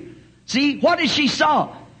do." See, what did she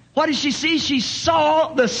saw? What did she see? She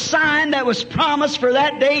saw the sign that was promised for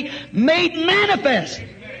that day made manifest.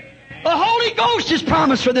 The Holy Ghost is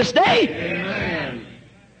promised for this day. Amen.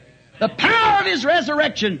 The power of His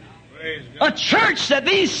resurrection. A church that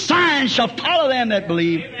these signs shall follow them that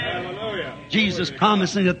believe. Hallelujah. Jesus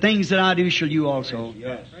promising, "The things that I do shall you also."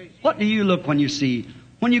 Yes. What do you look when you see?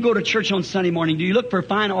 When you go to church on Sunday morning, do you look for a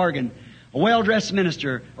fine organ, a well-dressed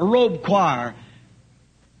minister, a robed choir,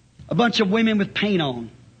 a bunch of women with paint on?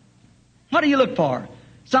 What do you look for?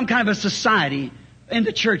 Some kind of a society in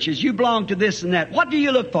the churches. You belong to this and that. What do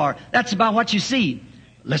you look for? That's about what you see.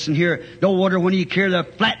 Listen here. Don't wonder when you hear the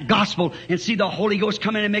flat gospel and see the Holy Ghost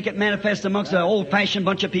come in and make it manifest amongst the old-fashioned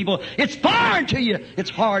bunch of people. It's foreign to you.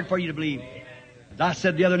 It's hard for you to believe. As I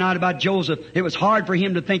said the other night about Joseph, it was hard for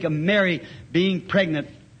him to think of Mary being pregnant.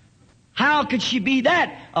 How could she be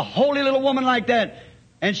that? A holy little woman like that.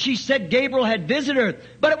 And she said Gabriel had visited her.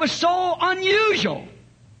 But it was so unusual.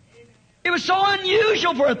 It was so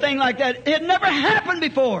unusual for a thing like that. It had never happened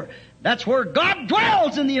before. That's where God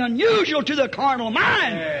dwells, in the unusual to the carnal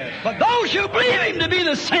mind. But those who believe Him to be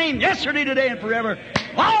the same yesterday, today, and forever,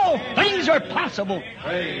 all things are possible.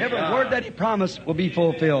 Every word that He promised will be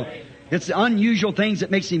fulfilled. It's the unusual things that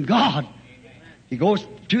makes Him God. He goes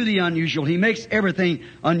to the unusual. He makes everything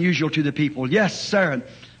unusual to the people. Yes, sir.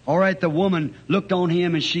 All right, the woman looked on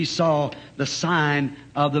Him and she saw the sign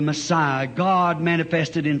of the Messiah, God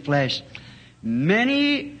manifested in flesh.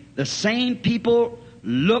 Many, the same people,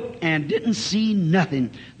 looked and didn't see nothing.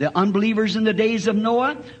 The unbelievers in the days of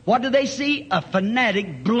Noah, what did they see? A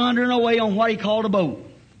fanatic blundering away on what he called a boat.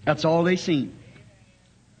 That's all they seen.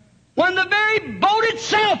 When the very boat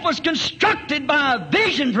itself was constructed by a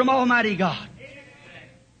vision from Almighty God.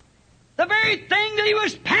 The very thing that he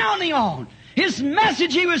was pounding on, his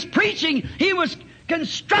message he was preaching, he was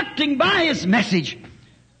constructing by his message.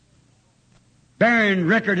 Bearing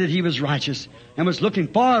record that he was righteous and was looking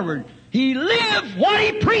forward. He lived what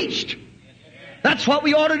he preached. That's what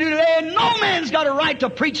we ought to do today. And no man's got a right to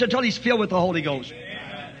preach until he's filled with the Holy Ghost.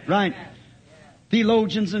 Right?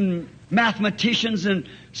 Theologians and mathematicians and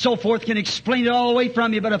so forth can explain it all away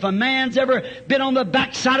from you. But if a man's ever been on the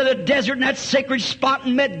backside of the desert in that sacred spot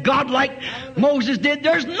and met God like Moses did,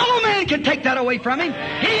 there's no man can take that away from him.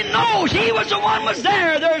 He knows he was the one was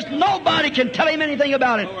there. There's nobody can tell him anything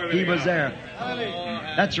about it. He was there.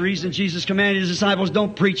 That's the reason Jesus commanded His disciples,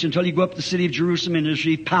 don't preach until you go up to the city of Jerusalem and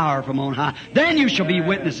receive power from on high. Then you shall be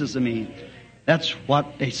witnesses of me. That's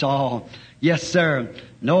what they saw. Yes, sir.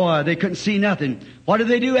 No, they couldn't see nothing. What did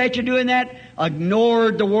they do after doing that?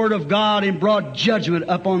 Ignored the Word of God and brought judgment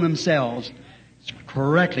upon themselves.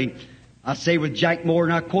 Correctly. I say with Jack Moore,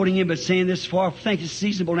 not quoting him, but saying this for I think it's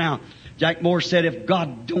seasonable now. Jack Moore said, if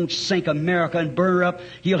God don't sink America and burn her up,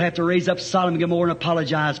 He'll have to raise up Sodom and Gomorrah and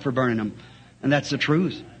apologize for burning them. And that's the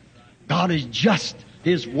truth. God is just.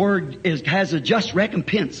 His Word has a just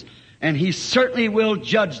recompense. And He certainly will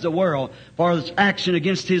judge the world for its action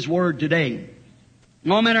against His Word today.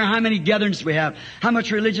 No matter how many gatherings we have, how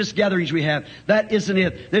much religious gatherings we have, that isn't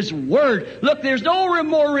it. This Word, look, there's no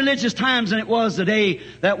more religious times than it was the day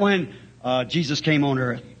that when Jesus came on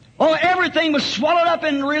earth. Oh, everything was swallowed up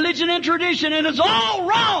in religion and tradition, and it's all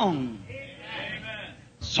wrong. Amen.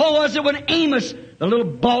 So was it when Amos, the little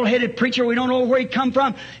bald-headed preacher, we don't know where he come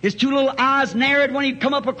from, his two little eyes narrowed when he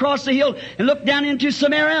come up across the hill and looked down into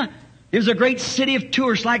Samaria. It was a great city of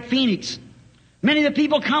tourists like Phoenix. Many of the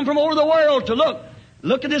people come from over the world to look.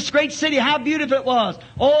 Look at this great city, how beautiful it was.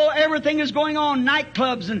 Oh, everything is going on,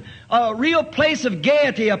 nightclubs and a real place of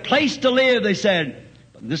gaiety, a place to live, they said.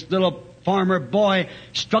 But this little farmer boy,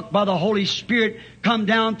 struck by the Holy Spirit, come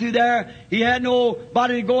down through there. He had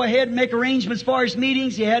nobody to go ahead and make arrangements for his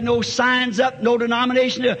meetings. He had no signs up, no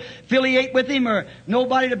denomination to affiliate with him or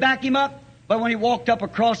nobody to back him up. But when he walked up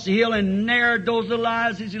across the hill and narrowed those little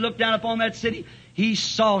eyes as he looked down upon that city, he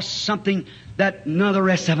saw something that none of the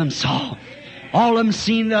rest of them saw. All of them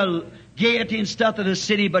seen the gaiety and stuff of the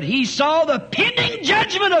city, but he saw the pending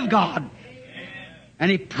judgment of God. And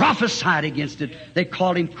he prophesied against it. They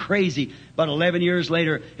called him crazy. But 11 years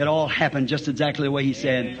later, it all happened just exactly the way he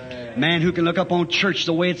said. Amen. Man who can look up on church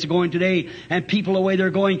the way it's going today and people the way they're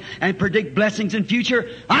going and predict blessings in future.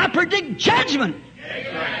 I predict judgment.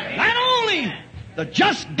 Amen. Not only the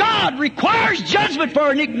just God requires judgment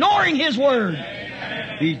for ignoring His Word.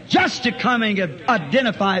 Amen. He's just to come and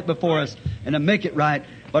identify it before us and to make it right.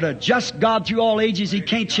 But a just God through all ages, He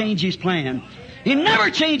can't change His plan. He never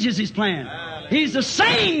changes His plan. He's the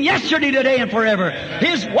same yesterday, today, and forever.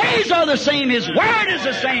 His ways are the same. His Word is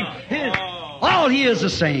the same. All He is the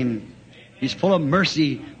same. He's full of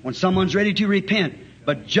mercy when someone's ready to repent.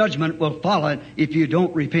 But judgment will follow if you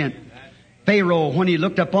don't repent. Pharaoh, when he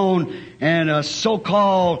looked upon and a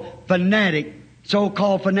so-called fanatic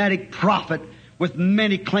prophet with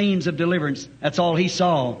many claims of deliverance, that's all he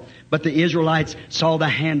saw. But the Israelites saw the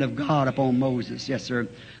hand of God upon Moses. Yes, sir.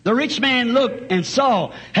 The rich man looked and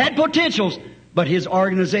saw, had potentials, but his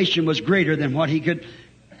organization was greater than what he could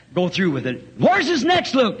go through with it. Where's his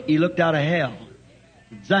next look? He looked out of hell.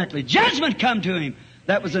 Exactly. Judgment come to him.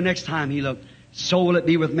 That was the next time he looked. So will it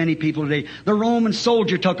be with many people today. The Roman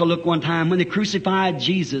soldier took a look one time when they crucified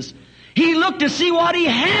Jesus. He looked to see what he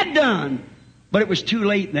had done, but it was too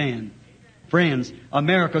late then. Friends,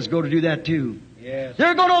 America's going to do that too. Yes.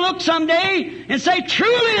 They're going to look someday and say,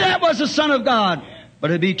 truly that was the Son of God.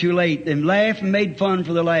 But it'll be too late. And laugh and made fun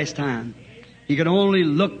for the last time. He could only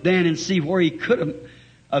look then and see where he could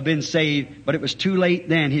have been saved. But it was too late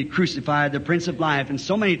then. He crucified the Prince of Life. And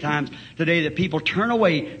so many times today that people turn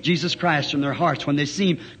away Jesus Christ from their hearts when they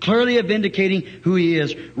see Him clearly vindicating who He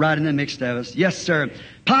is right in the midst of us. Yes, sir.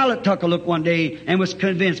 Pilate took a look one day and was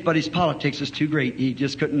convinced, but his politics was too great. He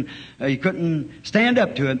just couldn't stand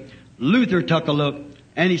up to it. Luther took a look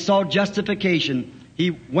and he saw justification.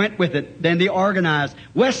 He went with it. Then they organized.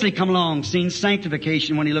 Wesley come along, seen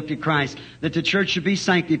sanctification when he looked at Christ, that the church should be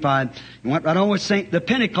sanctified. He went right on with the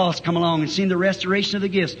Pentecost come along and seen the restoration of the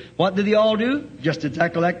gifts. What did they all do? Just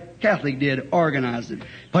exactly like Catholic did, organized it.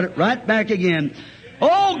 Put it right back again.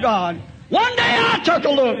 Oh God! One day I took a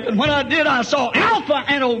look, and when I did, I saw Alpha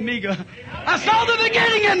and Omega. I saw the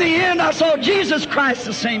beginning and the end. I saw Jesus Christ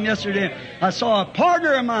the same yesterday. I saw a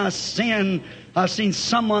partner of my sin. I've seen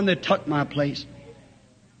someone that took my place.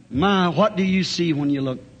 My, what do you see when you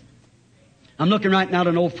look? I'm looking right now at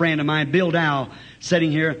an old friend of mine, Bill Dow,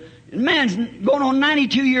 sitting here. Man's going on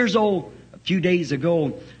 92 years old. A few days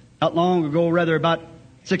ago, not long ago, rather about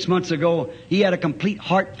 6 months ago, he had a complete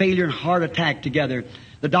heart failure and heart attack together.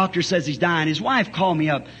 The doctor says he's dying. His wife called me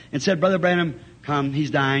up and said, Brother Branham, come,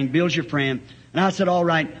 he's dying. Bill's your friend. And I said, all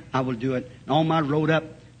right, I will do it. And on my road up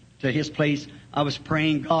to his place, I was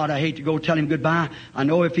praying, God, I hate to go tell him goodbye. I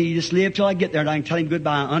know if he just lived till I get there, I can tell him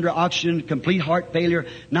goodbye. Under oxygen, complete heart failure,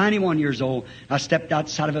 91 years old. I stepped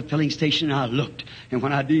outside of a filling station and I looked. And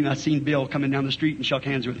when I did, I seen Bill coming down the street and shook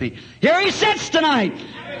hands with me. Here he sits tonight.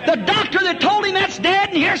 The doctor that told him that's dead,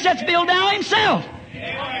 and here sits Bill Dow himself.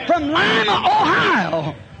 From Lima,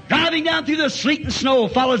 Ohio. Driving down through the sleet and snow,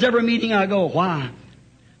 follows every meeting I go. Why?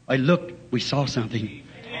 I looked, we saw something.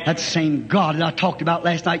 That same God that I talked about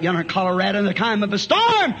last night yonder in Colorado in the time of a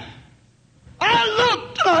storm. I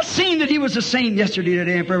looked and I seen that He was the same yesterday,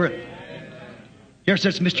 today, and forever. Here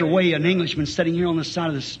sits Mr. Way, an Englishman, sitting here on the side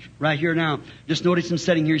of the right here now. Just notice him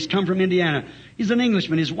sitting here. He's come from Indiana. He's an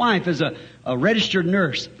Englishman. His wife is a registered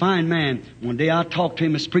nurse. Fine man. One day I talked to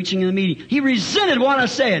him, was preaching in the meeting. He resented what I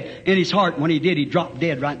said in his heart. When he did, he dropped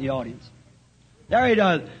dead right in the audience. There he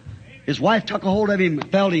does. His wife took a hold of him,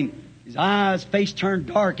 felt him. His eyes, face turned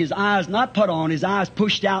dark. His eyes not put on. His eyes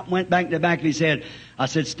pushed out and went back to the back of his head. I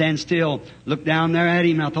said, stand still. Looked down there at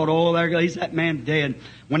him and I thought, oh, there goes. He's that man dead.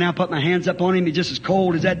 When I put my hands up on him, he's just as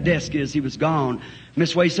cold as that desk is. He was gone.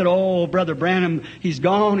 Miss Way said, oh, Brother Branham, he's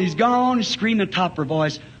gone. He's gone. He screamed at the top of her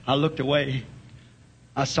voice. I looked away.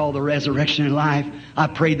 I saw the resurrection in life. I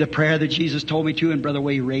prayed the prayer that Jesus told me to, and Brother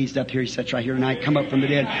Way raised up here. He sits right here tonight. Come up from the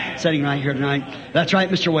dead, sitting right here tonight. That's right,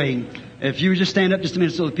 Mr. Way. If you just stand up just a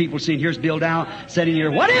minute so the people see. Here's Bill Dow sitting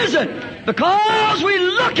here. What is it? Because we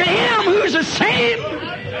look at Him who's the same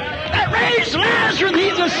that raised Lazarus.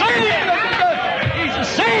 He's the same. He's the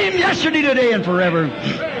same yesterday, today, and forever.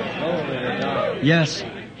 Yes.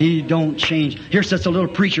 He don't change. Here sits a little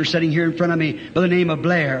preacher sitting here in front of me by the name of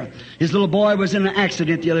Blair. His little boy was in an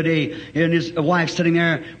accident the other day, and his wife sitting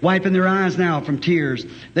there wiping their eyes now from tears.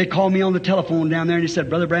 They called me on the telephone down there, and he said,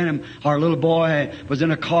 Brother Branham, our little boy was in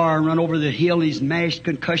a car and run over the hill. He's mashed,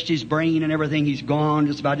 concussed his brain and everything. He's gone,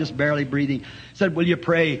 just barely breathing. Said, will you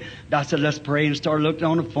pray? I said, let's pray. And started looking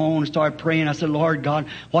on the phone and started praying. I said, Lord God,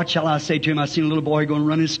 what shall I say to him? I seen a little boy going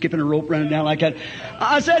running, skipping a rope, running down like that.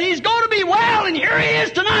 I said, he's going to be well, and here he is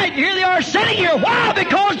tonight. Here they are sitting here. Why?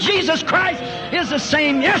 Because Jesus Christ is the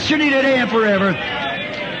same yesterday, today, and forever.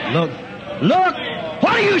 Look.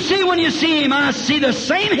 What do you see when you see Him? I see the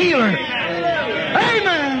same healer.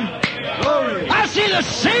 Amen. Glory. I see the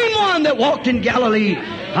same one that walked in Galilee.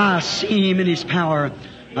 I see Him in His power.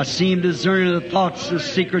 I see Him discerning the thoughts, the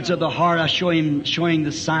secrets of the heart. I show Him showing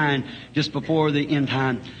the sign just before the end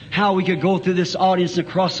time. How we could go through this audience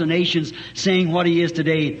across the nations saying what He is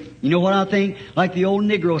today. You know what I think? Like the old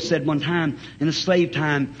Negro said one time in the slave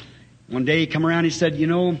time. One day he come around, he said, you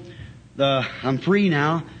know, I'm free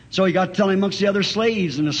now. So he got to telling amongst the other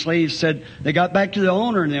slaves, and the slaves said, they got back to the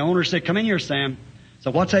owner, and the owner said, come in here, Sam.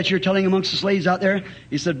 So what's that you're telling amongst the slaves out there?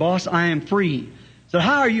 He said, boss, I am free. So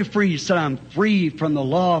how are you free? He said, I'm free from the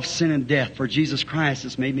law of sin and death, for Jesus Christ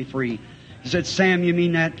has made me free. He said, Sam, you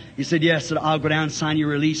mean that? He said, yes. Said, I'll go down and sign your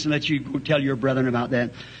release and let you go tell your brethren about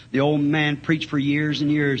that. The old man preached for years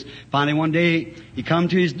and years. Finally, one day, he come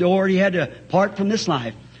to his door. He had to part from this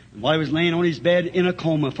life. And while he was laying on his bed in a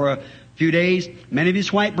coma for a few days, many of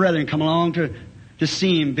his white brethren come along to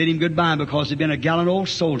see him, bid him goodbye because he'd been a gallant old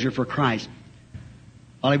soldier for Christ.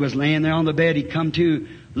 While he was laying there on the bed, he come to,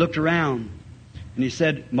 looked around. And he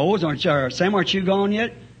said, Sam, aren't you gone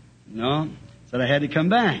yet? No. Said, I had to come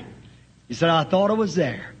back. He said, I thought I was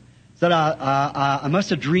there. Said, I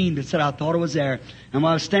must have dreamed. It said, I thought I was there. And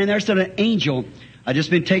while I was standing there, said an angel, I'd just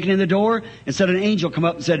been taken in the door, and said an angel come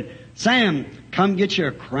up and said, Sam, come get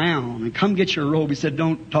your crown and come get your robe. He said,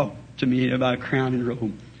 don't talk to me about a crown and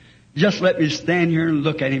robe. Just let me stand here and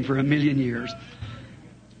look at him for 1,000,000 years.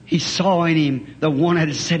 He saw in him the one that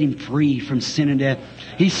had set him free from sin and death.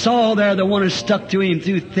 He saw there the one that stuck to him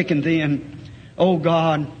through thick and thin. Oh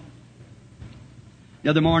God. The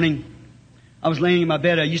other morning, I was laying in my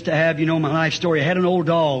bed. I used to have, my life story. I had an old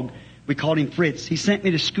dog. We called him Fritz. He sent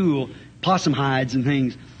me to school, possum hides and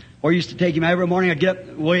things. Or I used to take him every morning. I'd get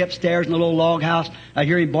up way upstairs in the little log house. I'd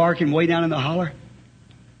hear him barking way down in the holler.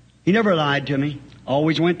 He never lied to me. I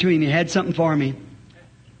always went to him. He had something for me.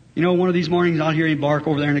 One of these mornings I'll hear him bark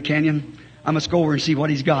over there in the canyon. I must go over and see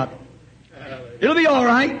what he's got. It'll be all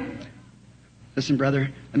right. Listen,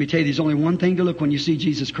 brother, let me tell you, there's only one thing to look when you see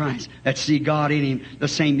Jesus Christ. That's see God in Him, the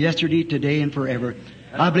same yesterday, today, and forever.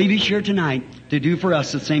 I believe He's here tonight to do for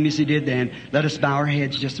us the same as He did then. Let us bow our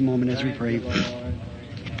heads just a moment as we pray.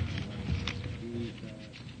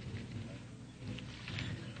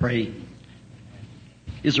 Pray.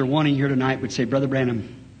 Is there one in here tonight would say, Brother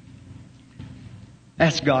Branham,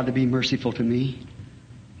 ask God to be merciful to me.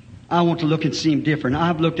 I want to look and see Him different.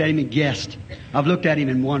 I've looked at Him and guessed. I've looked at Him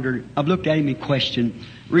and wondered. I've looked at Him and questioned.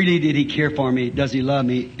 Really, did He care for me? Does He love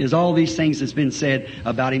me? Is all these things that's been said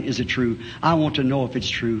about Him, is it true? I want to know if it's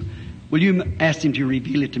true. Will you ask Him to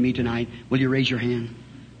reveal it to me tonight? Will you raise your hand?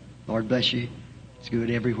 Lord bless you. It's good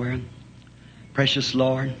everywhere. Precious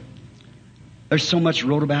Lord, there's so much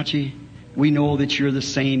wrote about you. We know that You're the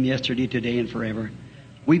same yesterday, today, and forever.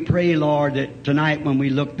 We pray, Lord, that tonight when we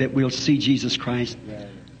look that we'll see Jesus Christ.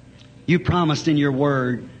 You promised in Your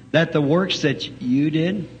Word that the works that You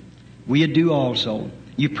did, we'd do also.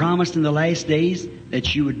 You promised in the last days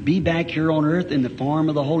that You would be back here on earth in the form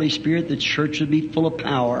of the Holy Spirit. The church would be full of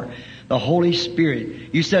power. The Holy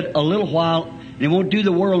Spirit. You said a little while, and it won't do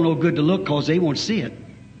the world no good to look because they won't see it.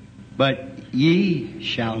 But ye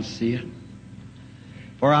shall see it.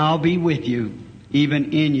 For I'll be with you,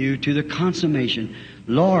 even in you, to the consummation.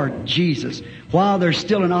 Lord Jesus, while there's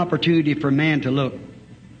still an opportunity for man to look,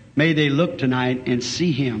 may they look tonight and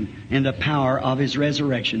see Him in the power of His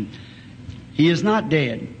resurrection. He is not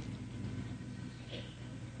dead,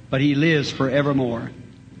 but He lives forevermore,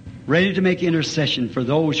 ready to make intercession for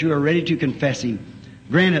those who are ready to confess Him.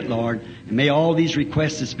 Grant it, Lord, and may all these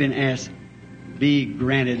requests that's been asked be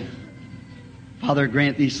granted. Father,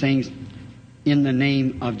 grant these things in the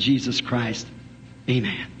name of Jesus Christ.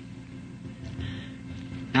 Amen.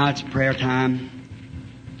 Now it's prayer time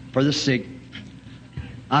for the sick.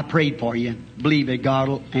 I prayed for you. Believe that God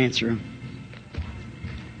will answer.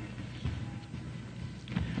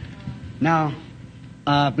 Now,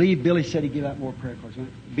 I believe Billy said he'd give out more prayer cards. Right?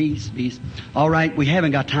 Bees. All right, we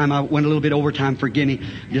haven't got time. I went a little bit over time. Forgive me.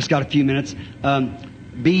 Just got a few minutes. Where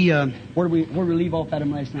did we leave off at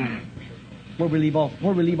him last night? Where did we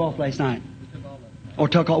leave off last night? Or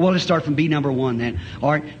well, let's start from B number 1 then. All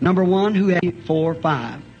right, number 1, who had 4,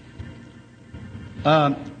 5.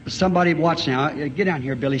 Somebody watch now. Get down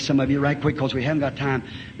here, Billy, some of you, right quick, because we haven't got time.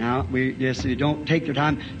 Now, you don't take their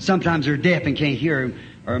time. Sometimes they're deaf and can't hear,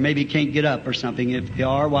 or maybe can't get up or something. If they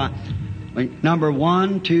are, why? Number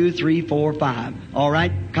 1, 2, 3, 4, 5. All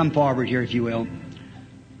right, come forward here, if you will.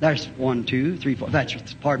 There's 1, 2, 3, 4.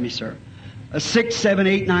 That's, pardon me, sir. 6, 7,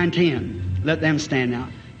 8, 9, 10. Let them stand now.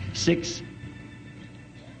 6,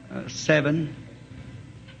 7,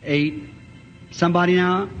 8. Somebody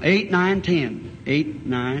now? 8, 9, 10. 8,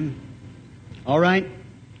 9. All right.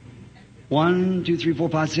 1, 2, 3, 4,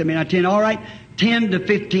 5, 6, 7, 8, 9, 10. All right. 10 to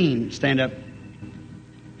 15. Stand up.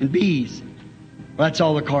 And B's. Well, that's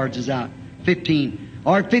all the cards is out. 15.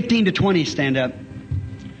 All right. 15 to 20. Stand up.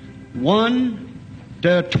 1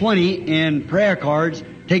 to 20 in prayer cards.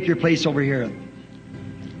 Take your place over here.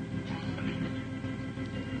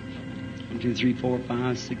 1, 2, 3, 4,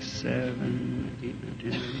 5, 6, 7, 8, 9,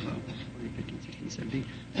 10, 11, 12, 14, 15, 16, 17,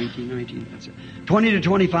 18, 19. That's it. 20 to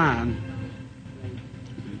 25.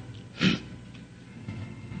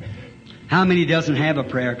 How many doesn't have a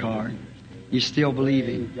prayer card? You still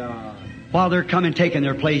believing? While they're coming, taking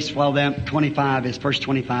their place, while that 25 is, first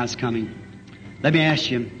 25 is coming. Let me ask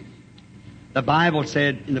you. The Bible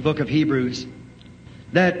said in the book of Hebrews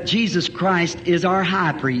that Jesus Christ is our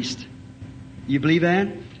high priest. You believe that?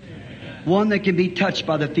 One that can be touched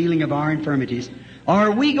by the feeling of our infirmities. Or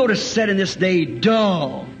are we going to sit in this day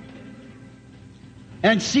dull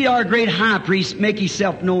and see our great high priest make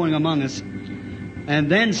Himself known among us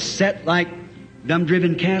and then set like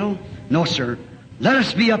dumb-driven cattle? No, sir. Let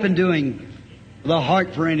us be up and doing with a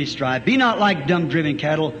heart for any strive. Be not like dumb-driven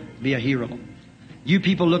cattle. Be a hero. You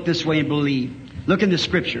people look this way and believe. Look in the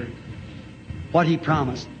Scripture. What He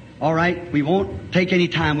promised. All right, we won't take any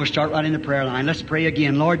time. We'll start right in the prayer line. Let's pray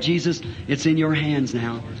again. Lord Jesus, it's in Your hands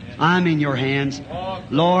now. I'm in Your hands.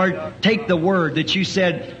 Lord, take the word that You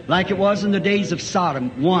said, like it was in the days of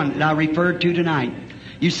Sodom, 1 that I referred to tonight.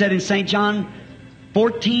 You said in St. John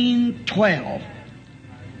 14:12,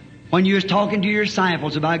 when You was talking to Your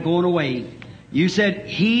disciples about going away, You said,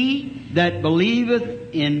 He that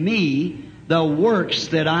believeth in Me, the works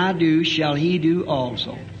that I do shall he do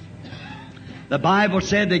also. The Bible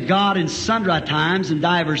said that God in sundry times and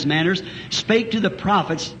divers manners spake to the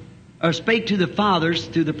prophets, or spake to the fathers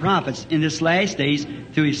through the prophets in this last days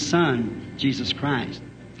through His Son, Jesus Christ.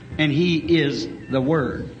 And He is the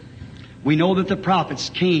Word. We know that the prophets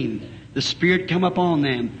came, the Spirit come upon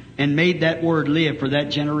them and made that Word live for that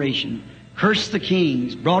generation. Cursed the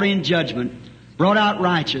kings, brought in judgment, brought out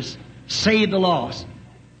righteous, saved the lost.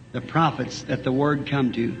 The prophets that the Word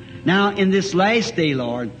come to. Now in this last day,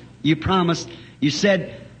 Lord, You promised, You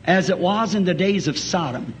said, as it was in the days of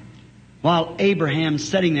Sodom, while Abraham's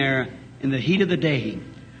sitting there in the heat of the day,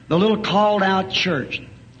 the little called out church.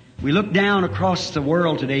 We look down across the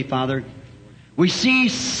world today, Father. We see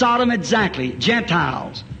Sodom exactly,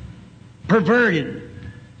 Gentiles, perverted,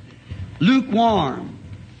 lukewarm.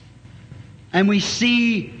 And we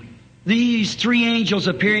see these three angels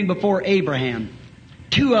appearing before Abraham.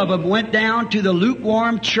 Two of them went down to the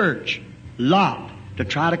lukewarm church, Lot, to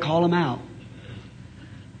try to call him out.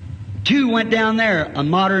 Two went down there, a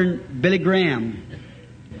modern Billy Graham,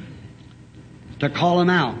 to call him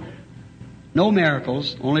out. No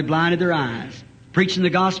miracles, only blinded their eyes. Preaching the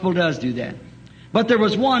gospel does do that. But there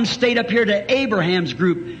was one stayed up here to Abraham's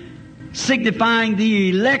group, signifying the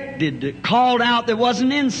elected, called out that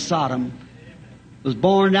wasn't in Sodom, was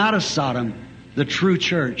born out of Sodom, the true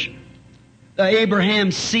church, the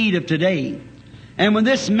Abraham's seed of today. And when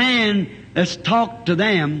this man that's talked to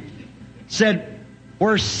them said,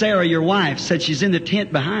 "Where's Sarah, your wife?" Said, "She's in the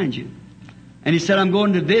tent behind you." And he said, "I'm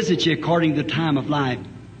going to visit you according to the time of life."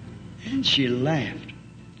 And she laughed.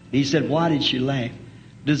 He said, "Why did she laugh?"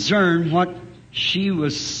 Discern what she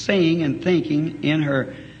was saying and thinking in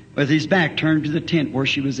her, with his back turned to the tent where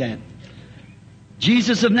she was at.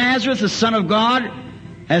 Jesus of Nazareth, the Son of God,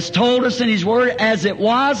 has told us in His Word, as it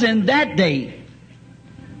was in that day,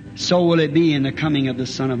 so will it be in the coming of the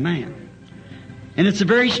Son of Man. And it's a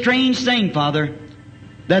very strange thing, Father,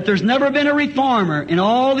 that there's never been a reformer in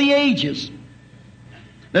all the ages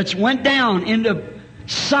that's went down into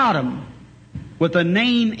Sodom with a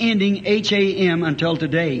name ending H-A-M until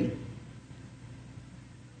today.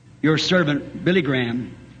 Your servant, Billy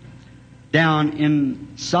Graham, down in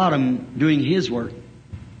Sodom doing his work.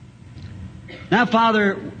 Now,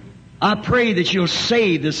 Father, I pray that You'll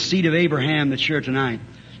save this seed of Abraham that's here tonight.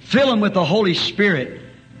 Fill them with the Holy Spirit,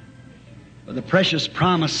 with the precious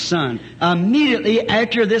promised Son. Immediately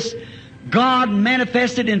after this, God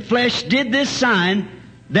manifested in flesh, did this sign,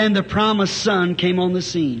 then the promised Son came on the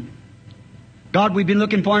scene. God, we've been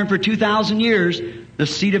looking for Him for 2,000 years, the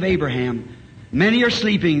seed of Abraham. Many are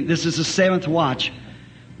sleeping. This is the seventh watch.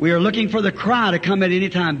 We are looking for the cry to come at any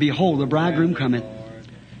time. Behold, the bridegroom cometh.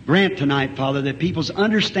 Grant tonight, Father, that people's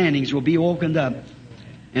understandings will be opened up,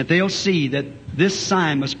 and they'll see that this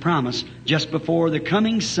sign was promised just before the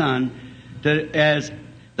coming Son, that as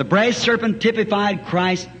the brass serpent typified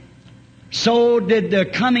Christ, so did the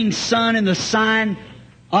coming Son and the sign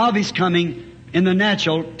of His coming in the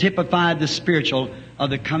natural typified the spiritual of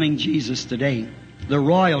the coming Jesus today, the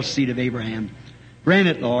royal seed of Abraham. Grant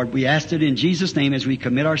it, Lord. We ask it in Jesus' name as we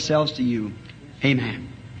commit ourselves to You. Amen.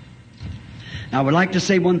 Now, I would like to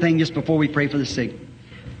say one thing just before we pray for the sick.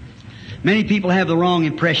 Many people have the wrong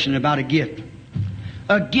impression about a gift.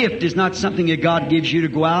 A gift is not something that God gives you to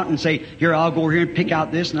go out and say, "Here, I'll go over here and pick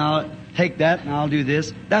out this, and I'll take that, and I'll do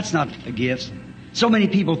this." That's not a gift. So many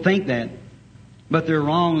people think that, but they're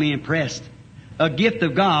wrongly impressed. A gift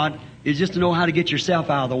of God is just to know how to get yourself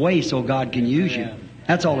out of the way so God can use you.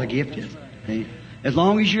 That's all a gift is. See? As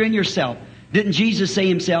long as you're in yourself. Didn't Jesus say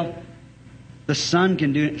Himself, the Son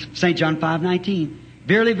can do, St. John 5:19,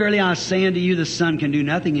 "Verily, verily, I say unto you, the Son can do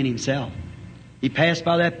nothing in Himself." He passed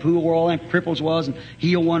by that pool where all them cripples was and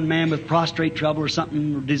healed one man with prostrate trouble or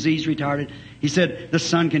something, or disease retarded. He said, the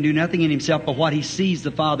Son can do nothing in Himself, but what He sees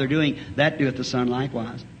the Father doing, that doeth the Son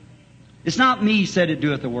likewise. It's not me, said, that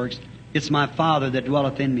doeth the works. It's my Father that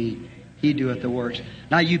dwelleth in me. He doeth the works.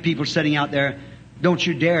 Now you people sitting out there, don't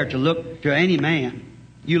you dare to look to any man.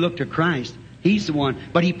 You look to Christ. He's the one.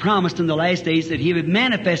 But He promised in the last days that He would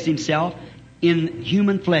manifest Himself in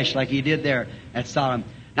human flesh like He did there at Sodom.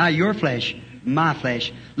 Now your flesh, my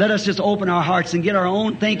flesh. Let us just open our hearts and get our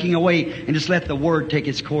own thinking away and just let the Word take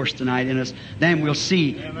its course tonight in us. Then we'll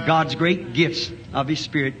see God's great gifts of His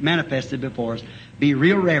Spirit manifested before us. Be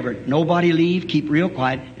real reverent. Nobody leave. Keep real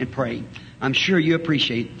quiet and pray. I'm sure you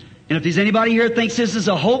appreciate. And if there's anybody here that thinks this is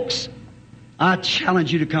a hoax, I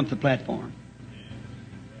challenge you to come to the platform.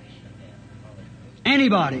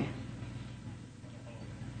 Anybody.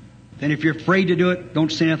 Then if you're afraid to do it,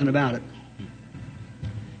 don't say nothing about it.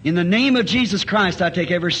 In the name of Jesus Christ, I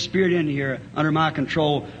take every spirit in here under my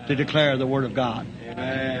control to declare the Word of God.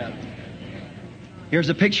 Amen. Here's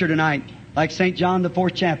a picture tonight, like St. John, the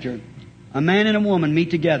 4th chapter. A man and a woman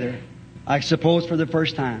meet together, I suppose for the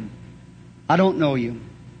first time. I don't know you.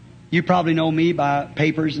 You probably know me by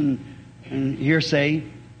papers and hearsay,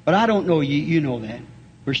 but I don't know you. You know that.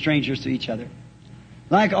 We're strangers to each other.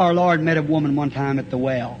 Like our Lord met a woman one time at the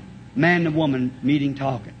well. Man and woman meeting,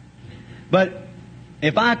 talking. But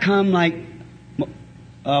if I come like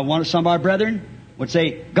some of our brethren would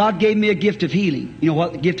say, God gave me a gift of healing. You know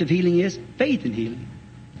what the gift of healing is? Faith in healing.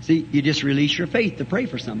 See, you just release your faith to pray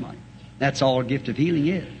for somebody. That's all a gift of healing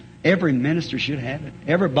is. Every minister should have it.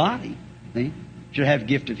 Everybody should have a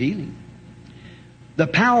gift of healing. The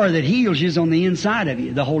power that heals you is on the inside of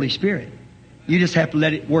you, the Holy Spirit. You just have to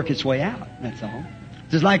let it work its way out. That's all.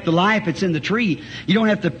 It's like the life that's in the tree. You don't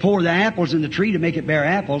have to pour the apples in the tree to make it bear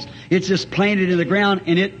apples. It's just planted in the ground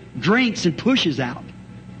and it drinks and pushes out.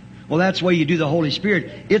 Well, that's the way you do the Holy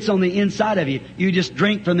Spirit. It's on the inside of you. You just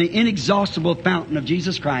drink from the inexhaustible fountain of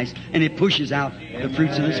Jesus Christ and it pushes out the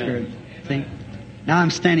fruits of the Spirit. See? Now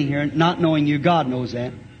I'm standing here not knowing you. God knows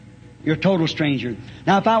that. You're a total stranger.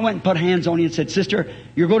 Now if I went and put hands on you and said, "Sister,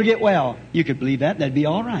 you're going to get well," you could believe that. That'd be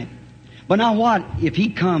all right. But now what if He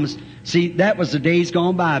comes? See, that was the days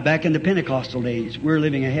gone by, back in the Pentecostal days. We're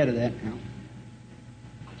living ahead of that now.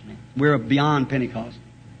 We're beyond Pentecost.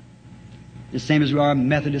 The same as we are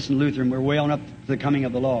Methodist and Lutheran. We're way on up to the coming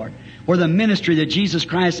of the Lord. Where the ministry that Jesus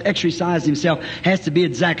Christ exercised Himself has to be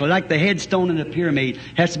exactly like the headstone in the pyramid.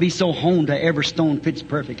 Has to be so honed that every stone fits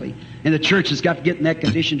perfectly. And the church has got to get in that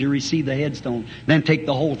condition to receive the headstone. Then take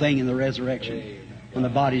the whole thing in the resurrection. When the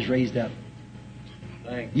body's raised up.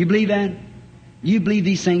 You believe that? You believe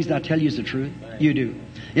these things that I tell you is the truth? You do.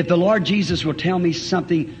 If the Lord Jesus will tell me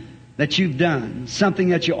something that you've done, something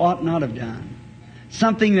that you ought not have done,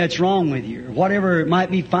 something that's wrong with you, whatever it might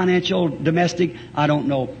be, financial, domestic, I don't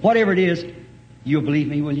know. Whatever it is, you'll believe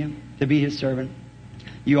me, will you? To be His servant?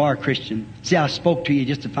 You are a Christian. See, I spoke to you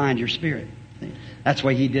just to find your spirit. That's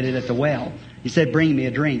why He did it at the well. He said, "Bring me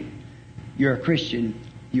a drink." You're a Christian.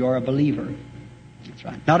 You are a believer. That's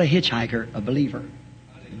right. Not a hitchhiker, a believer.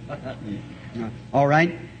 All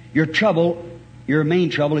right? Your trouble, your main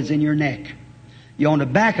trouble is in your neck. On the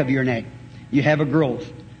back of your neck, you have a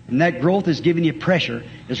growth. And that growth is giving you pressure.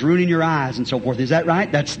 It's ruining your eyes and so forth. Is that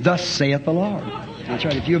right? That's "Thus saith the Lord." That's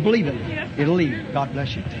right. If you believe it, it'll leave. God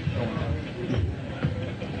bless you.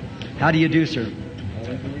 How do you do, sir?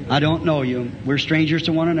 I don't know you. We're strangers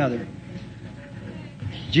to one another.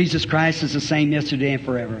 Jesus Christ is the same yesterday and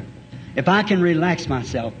forever. If I can relax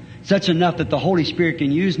myself, such enough that the Holy Spirit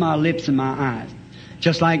can use my lips and my eyes.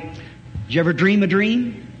 Just like, did you ever dream a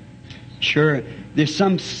dream? Sure. There's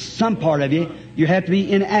some part of you, you have to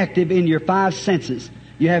be inactive in your five senses.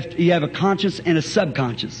 You have a conscious and a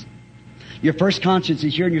subconscious. Your first conscious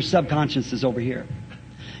is here and your subconscious is over here.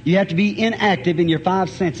 You have to be inactive in your five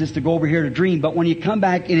senses to go over here to dream. But when you come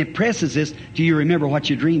back and it presses this, do you remember what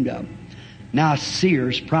you dreamed of? Now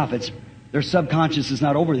seers, prophets, their subconscious is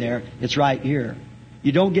not over there. It's right here.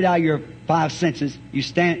 You don't get out of your five senses.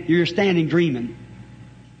 You're standing dreaming.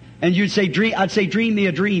 And you'd say, I'd say, "Dream me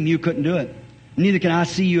a dream." You couldn't do it. Neither can I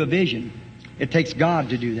see you a vision. It takes God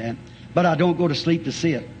to do that. But I don't go to sleep to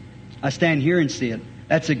see it. I stand here and see it.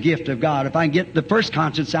 That's a gift of God. If I can get the first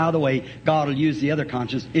conscience out of the way, God will use the other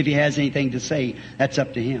conscience. If He has anything to say, that's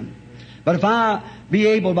up to Him. But if I be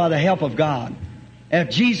able, by the help of God, if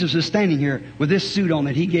Jesus is standing here with this suit on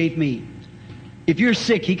that He gave me, if you're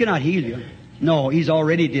sick, He cannot heal you. No, He's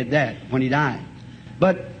already did that when He died.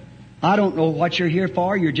 But I don't know what you're here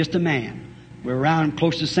for. You're just a man. We're around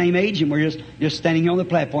close to the same age, and we're just standing here on the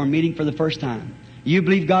platform meeting for the first time. You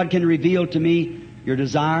believe God can reveal to me your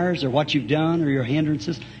desires or what you've done or your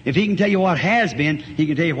hindrances? If He can tell you what has been, He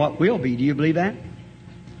can tell you what will be. Do you believe that?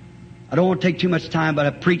 I don't want to take too much time, but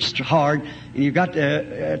I preached hard, and you've got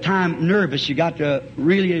to time nervous. You got to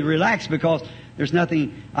really relax because there's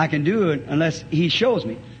nothing I can do unless He shows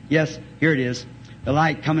me. Yes, here it is. The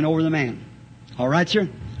light coming over the man. All right, sir?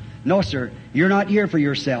 No, sir. You're not here for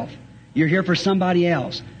yourself. You're here for somebody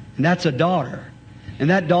else. And that's a daughter. And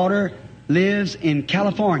that daughter lives in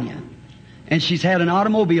California. And she's had an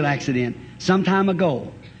automobile accident some time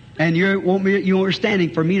ago. And you were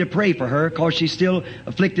standing for me to pray for her because she's still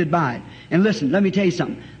afflicted by it. And listen, let me tell you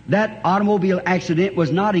something. That automobile accident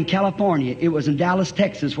was not in California. It was in Dallas,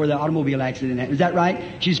 Texas, where the automobile accident happened. Is that right?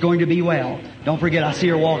 She's going to be well. Don't forget, I see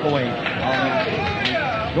her walk away. All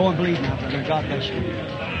right. Go and believe now, brother. God bless you.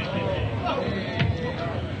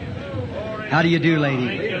 How do you do,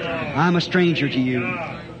 lady? I'm a stranger to you.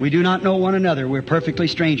 We do not know one another. We're perfectly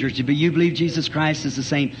strangers. But you believe Jesus Christ is the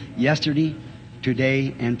same yesterday,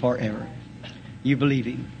 today, and forever. You believe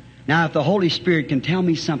Him. Now, if the Holy Spirit can tell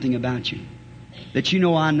me something about you that you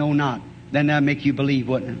know I know not, then that'll make you believe,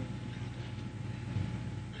 wouldn't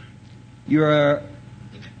it?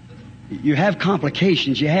 You have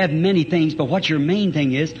complications. You have many things, but what your main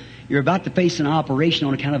thing is, you're about to face an operation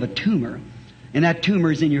on account of a tumor. And that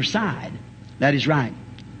tumor is in your side. That is right.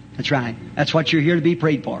 That's right. That's what you're here to be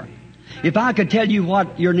prayed for. If I could tell you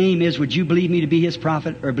what your name is, would you believe me to be His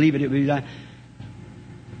prophet? Or believe it would be that?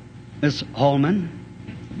 Miss Holman,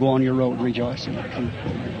 go on your road, rejoice.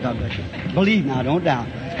 God bless you. Believe now, don't doubt.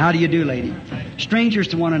 How do you do, lady? Strangers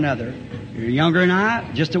to one another. You're younger than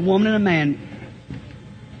I, just a woman and a man.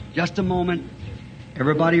 Just a moment.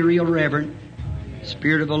 Everybody real reverent.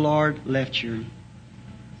 Spirit of the Lord left you.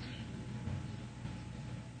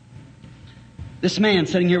 This man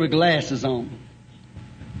sitting here with glasses on.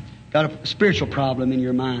 Got a spiritual problem in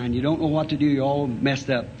your mind. You don't know what to do. You're all messed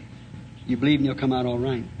up. You believe and you'll come out all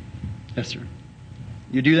right. Yes, sir.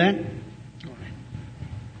 You do that? All right.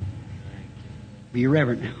 Be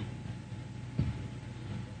reverent now.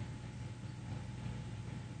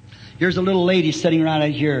 Here's a little lady sitting right out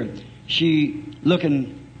here. She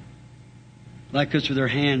looking like this with her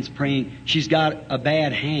hands praying. She's got a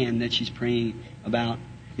bad hand that she's praying about.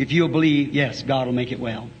 If you'll believe, yes, God will make it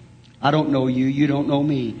well. I don't know you. You don't know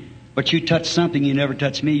me. But you touch something you never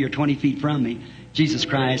touched me. You're 20 feet from me. Jesus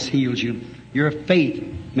Christ heals you. Your faith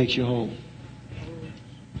makes you whole.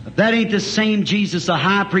 If that ain't the same Jesus, a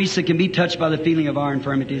high priest that can be touched by the feeling of our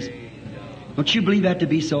infirmities, don't you believe that to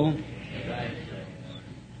be so?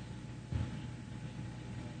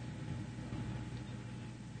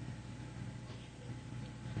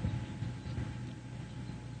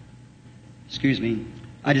 Excuse me.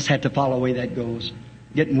 I just had to follow the way that goes.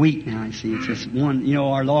 Getting weak now, I see. It's just one, you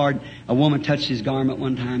know, our Lord, a woman touched His garment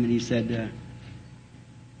one time and He said,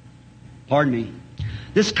 pardon me.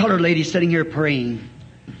 This colored lady sitting here praying.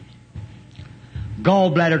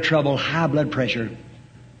 Gallbladder trouble, high blood pressure.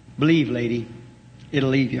 Believe, lady, it'll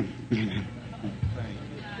leave you.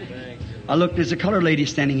 I looked, there's a colored lady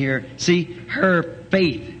standing here. See, her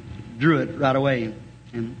faith drew it right away.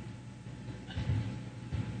 And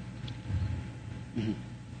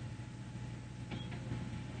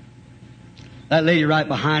that lady right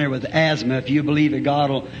behind her with asthma, if you believe that God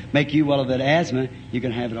will make you well of that asthma, you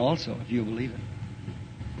can have it also, if you believe it.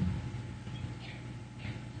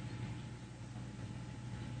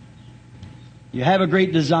 You have a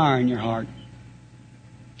great desire in your heart.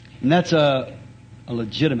 And that's a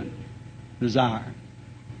legitimate desire.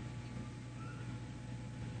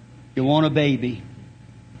 You want a baby.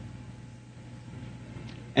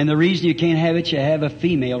 And the reason you can't have it, you have a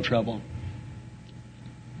female trouble.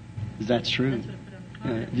 Is that true?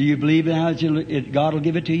 Do you believe that God will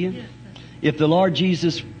give it to you? Yes, if the Lord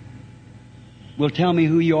Jesus will tell me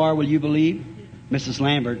who you are, will you believe? Mrs.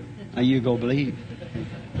 Lambert, now you go believe.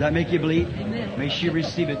 Does that make you believe? Amen. May she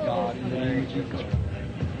receive it, God, in the name of Jesus.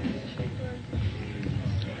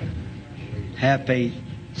 Have faith.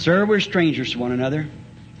 Sir, we're strangers to one another.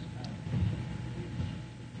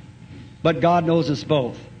 But God knows us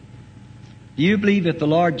both. Do you believe that the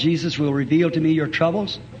Lord Jesus will reveal to me your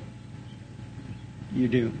troubles? You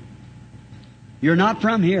do. You're not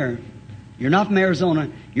from here. You're not from Arizona.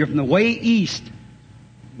 You're from the way east.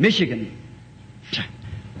 Michigan.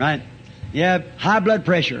 Right? You have high blood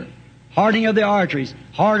pressure, hardening of the arteries,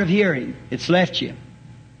 hard of hearing. It's left you.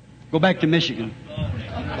 Go back to Michigan.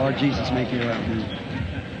 Lord Jesus, make you well.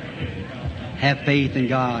 Have faith in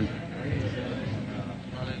God.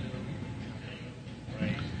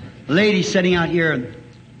 A lady sitting out here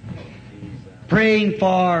praying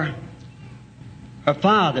for her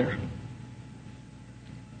father.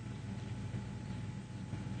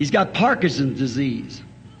 He's got Parkinson's disease.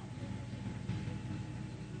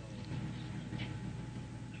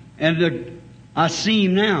 And I see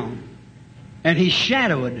him now. And he's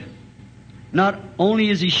shadowed. Not only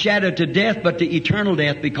is he shadowed to death, but to eternal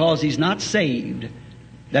death because he's not saved.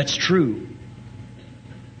 That's true.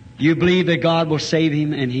 You believe that God will save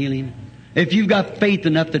him and heal him? If you've got faith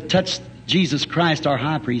enough to touch Jesus Christ, our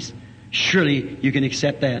high priest, surely you can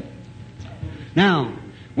accept that. Now,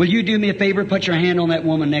 will you do me a favor? Put your hand on that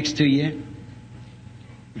woman next to you.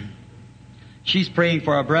 She's praying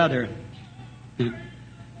for a brother.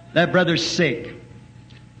 That brother's sick.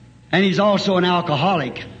 And he's also an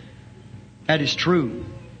alcoholic. That is true.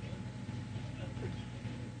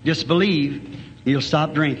 Just believe, he'll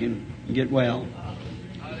stop drinking and get well.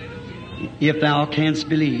 If thou canst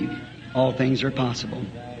believe, all things are possible.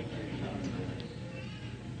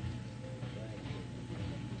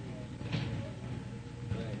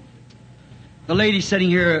 The lady sitting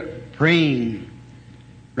here praying,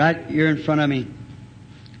 right here in front of me,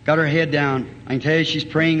 got her head down. I can tell you she's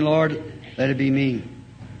praying, Lord, let it be me.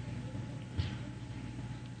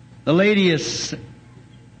 The lady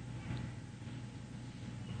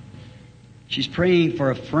she's praying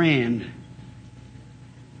for a friend.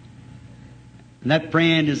 And that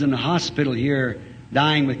friend is in the hospital here,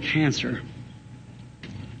 dying with cancer.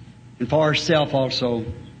 And for herself also.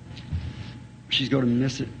 She's going to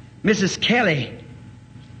miss it. Mrs. Kelly,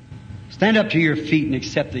 stand up to your feet and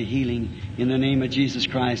accept the healing in the name of Jesus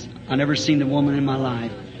Christ. I've never seen a woman in my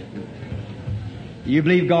life. You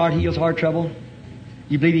believe God heals heart trouble?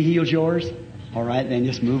 You believe He heals yours? All right, then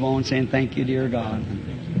just move on saying, thank you, dear God.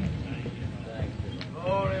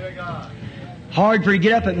 Hard for you to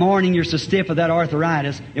get up at morning, you're so stiff with that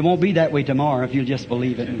arthritis. It won't be that way tomorrow if you'll just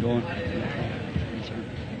believe it and go on.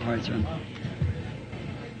 All right, sir.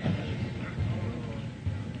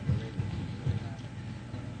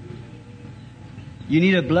 You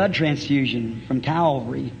need a blood transfusion from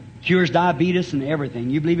Calvary. Cures diabetes and everything.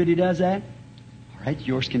 You believe that He does that? All right,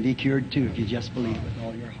 yours can be cured too if you just believe with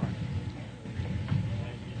all your heart.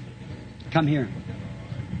 Come here.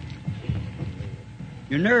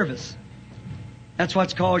 You're nervous. That's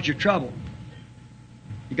what's caused your trouble.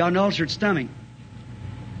 You got an ulcered stomach.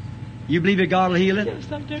 You believe that God will heal it?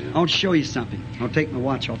 Yes, I do. I want to show you something. I'll take my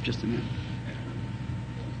watch off just a minute.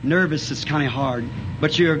 Nervous is kind of hard,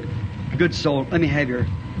 but you're a good soul. Let me have your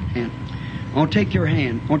hand. I want to take your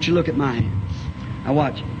hand. I want you to look at my hand. Now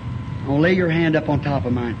watch. I want to lay your hand up on top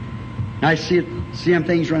of mine. Now I see it. See them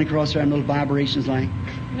things running across there, little vibrations like?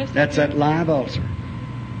 Yes, That's that live ulcer.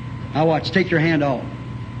 Now watch. Take your hand off.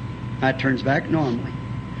 Now it turns back normally.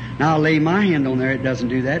 Now I'll lay my hand on there. It doesn't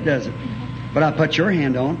do that, does it? But I put your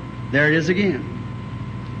hand on. There it is again.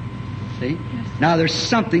 See? Yes. Now there's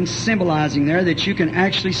something symbolizing there that you can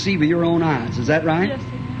actually see with your own eyes. Is that right? Yes,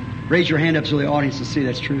 amen. Raise your hand up so the audience can see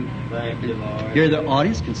that's true. Thank you, Lord. Here the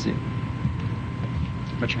audience can see it.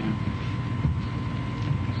 Put your hand.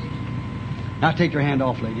 Now take your hand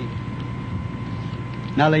off, lady.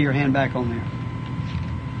 Now lay your hand back on there.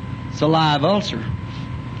 It's a live ulcer.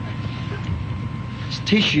 It's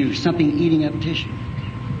tissue, something eating up tissue.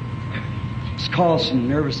 It's caused some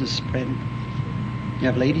nervousness spreading. You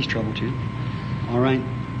have ladies' trouble too. All right.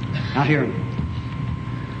 Now here.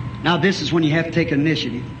 Now this is when you have to take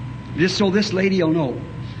initiative. Just so this lady will know.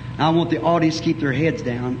 Now I want the audience to keep their heads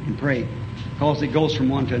down and pray. Because it goes from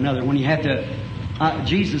one to another. When you have to,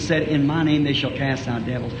 Jesus said, in my name they shall cast out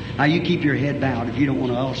devils. Now you keep your head bowed if you don't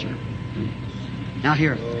want an ulcer. Now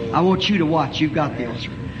here, I want you to watch. You've got the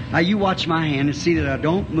ulcer. Now you watch my hand and see that I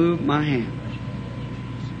don't move my hand.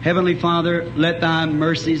 Heavenly Father, let Thy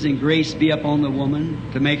mercies and grace be upon the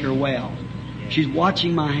woman to make her well. She's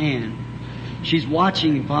watching my hand. She's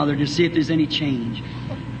watching, Father, to see if there's any change.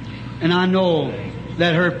 And I know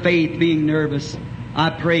that her faith, being nervous, I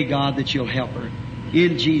pray, God, that You'll help her.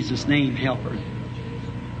 In Jesus' name, help her.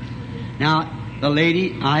 Now, the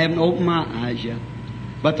lady, I haven't opened my eyes yet,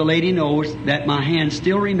 but the lady knows that my hand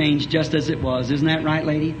still remains just as it was. Isn't that right,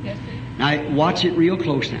 lady? Yes, sir. Now, watch it real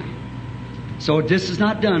close now. So this is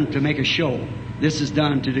not done to make a show. This is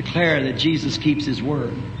done to declare that Jesus keeps His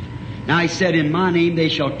word. Now He said, in my name they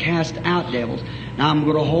shall cast out devils. Now I'm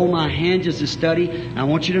going to hold my hand just to study. And I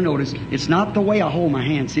want you to notice, it's not the way I hold my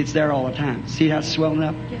hand. See, it's there all the time. See how it's swelling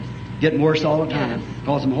up? Yes. Getting worse all the time. Yes.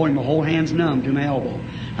 Because I'm holding my whole hand's numb to my elbow.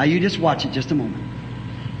 Now you just watch it just a moment.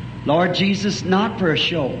 Lord Jesus, not for a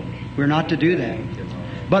show. We're not to do that.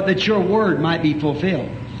 But that Your word might be fulfilled.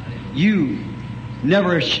 You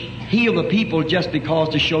never heal the people just because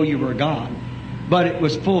to show You were God. But it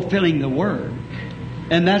was fulfilling the word.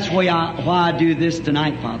 And that's why I do this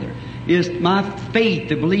tonight, Father, is my faith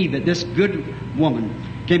to believe that this good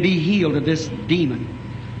woman can be healed of this demon.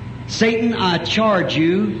 Satan, I charge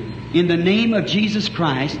You in the name of Jesus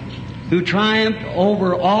Christ, who triumphed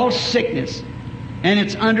over all sickness, and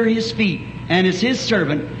it's under His feet, and it's His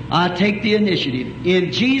servant, I take the initiative.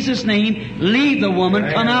 In Jesus' name, leave the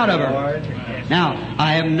woman, come out of her. Now,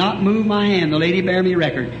 I have not moved my hand. The lady bear me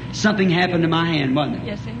record. Something happened to my hand, wasn't it?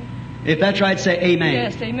 Yes, amen. If that's right, say amen.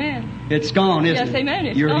 Yes, amen. It's gone, isn't Yes, it? amen.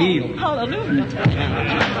 It's You're gone. healed. Hallelujah.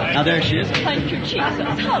 Now there she is. Thank You, Jesus.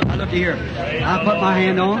 Now Hallelujah. look here. I put my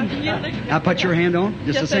hand on. I put your hand on.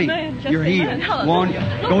 Just Yes, the same. amen. Yes, You're healed. amen. Go on.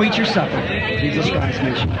 Hallelujah. Go eat your supper. Jesus Christ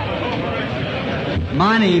mission.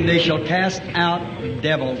 My name they shall cast out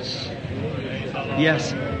devils.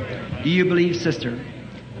 Yes. Do you believe, sister?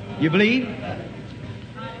 You believe?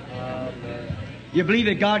 You believe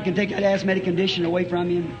that God can take that asthmatic condition away from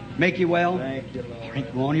you and make you well? Thank You, Lord. All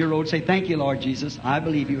right, go on your road. Say, thank You, Lord Jesus. I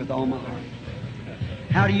believe You with all my heart.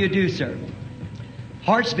 How do you do, sir?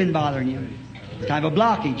 Heart's been bothering you. Kind of a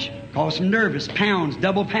blockage. Cause some nervous. Pounds,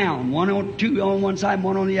 double pound. Two on one side,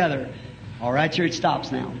 one on the other. All right, sir, it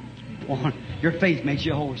stops now. Your faith makes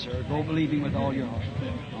you whole, sir. Go believing with all your heart.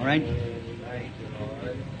 All right? Thank You,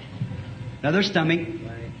 Lord. Another stomach.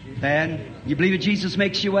 Bad. You believe that Jesus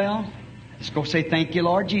makes you well? Just go say, thank You,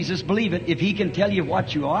 Lord Jesus. Believe it. If He can tell you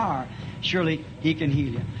what you are, surely He can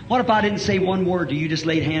heal you. What if I didn't say one word to you, just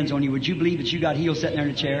laid hands on you? Would you believe that you got healed sitting there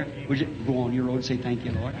in a chair? Would you go on your road and say, thank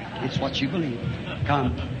You, Lord? It's what you believe.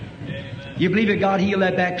 Come. You believe that God healed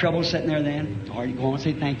that back trouble sitting there then? All right, go on and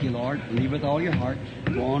say, thank You, Lord. Believe with all your heart.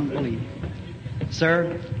 Go on and believe.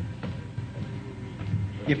 Sir,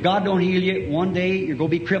 if God don't heal you, one day you're going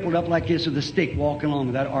to be crippled up like this with a stick walking along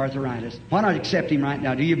with that arthritis. Why not accept Him right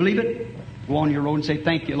now? Do you believe it? Go on your road and say,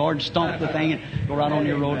 thank You, Lord. Stomp the thing and go right on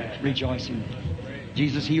your road rejoicing.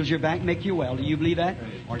 Jesus heals your back, make you well. Do you believe that?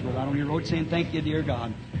 Or go right on your road saying, thank you, dear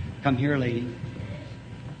God. Come here, lady.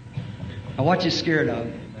 Now what you scared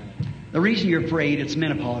of? The reason you're afraid, it's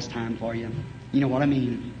menopause time for you. You know what I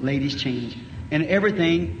mean? Ladies change. And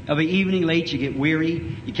everything, of an evening late, you get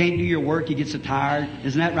weary. You can't do your work, you get so tired.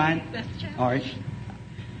 Isn't that right? That's true. All right.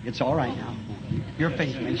 It's all right now. Your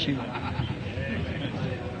faith makes you.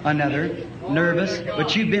 Another, nervous,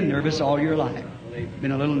 but you've been nervous all your life.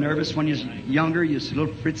 Been a little nervous when you're younger, you're a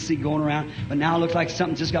little fritzy going around, but now it looks like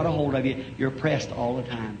something just got a hold of you. You're oppressed all the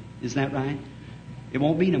time. Isn't that right? It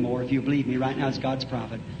won't be no more if you believe me right now as God's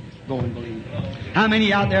prophet. Go and believe. How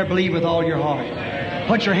many out there believe with all your heart?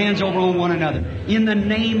 Put your hands over on one another. In the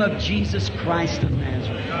name of Jesus Christ of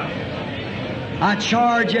Nazareth, I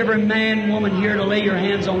charge every man, woman here to lay your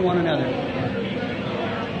hands on one another.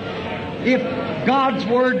 If God's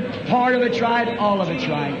Word, part of it's right, all of it's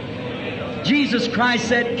right. Jesus Christ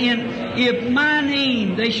said, if my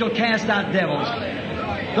name they shall cast out devils.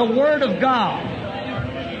 The Word of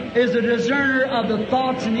God is a discerner of the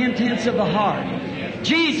thoughts and intents of the heart.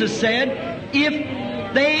 Jesus said,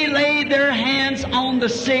 if they lay their hands on the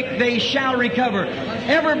sick, they shall recover.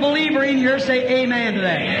 Every believer in here say amen to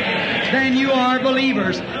that. Then you are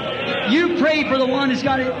believers. You pray for the one who's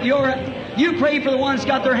got you pray for the ones who's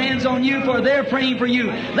got their hands on you, for they're praying for you.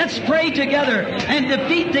 Let's pray together and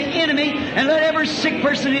defeat the enemy, and let every sick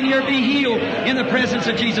person in here be healed in the presence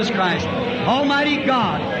of Jesus Christ. Almighty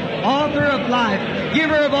God, author of life,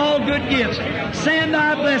 giver of all good gifts, send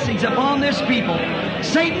thy blessings upon this people.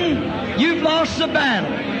 Satan, you've lost the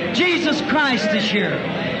battle. Jesus Christ is here.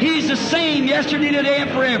 He's the same yesterday, today,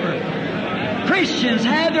 and forever. Christians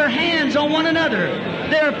have their hands on one another.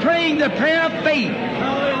 They're praying the prayer of faith.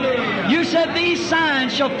 You said these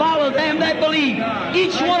signs shall follow them that believe.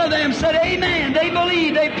 Each one of them said amen. They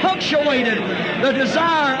believed. They punctuated the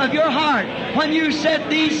desire of your heart. When you said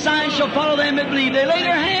these signs shall follow them that believe, they lay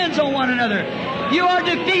their hands on one another. You are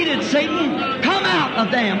defeated, Satan. Come out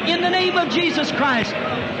of them in the name of Jesus Christ.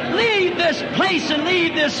 Leave this place and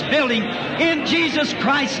leave this building in Jesus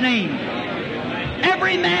Christ's name.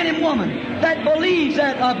 Every man and woman that believes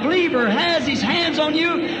that a believer has his hands on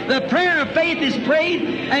you, the prayer of faith is prayed,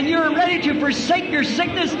 and you're ready to forsake your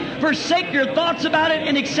sickness, forsake your thoughts about it,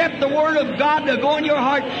 and accept the Word of God to go in your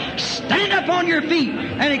heart. Stand up on your feet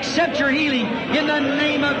and accept your healing in the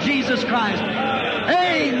name of Jesus Christ.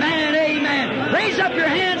 Amen, amen. Raise up your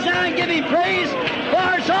hands now and give Him praise,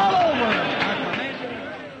 for it's all over.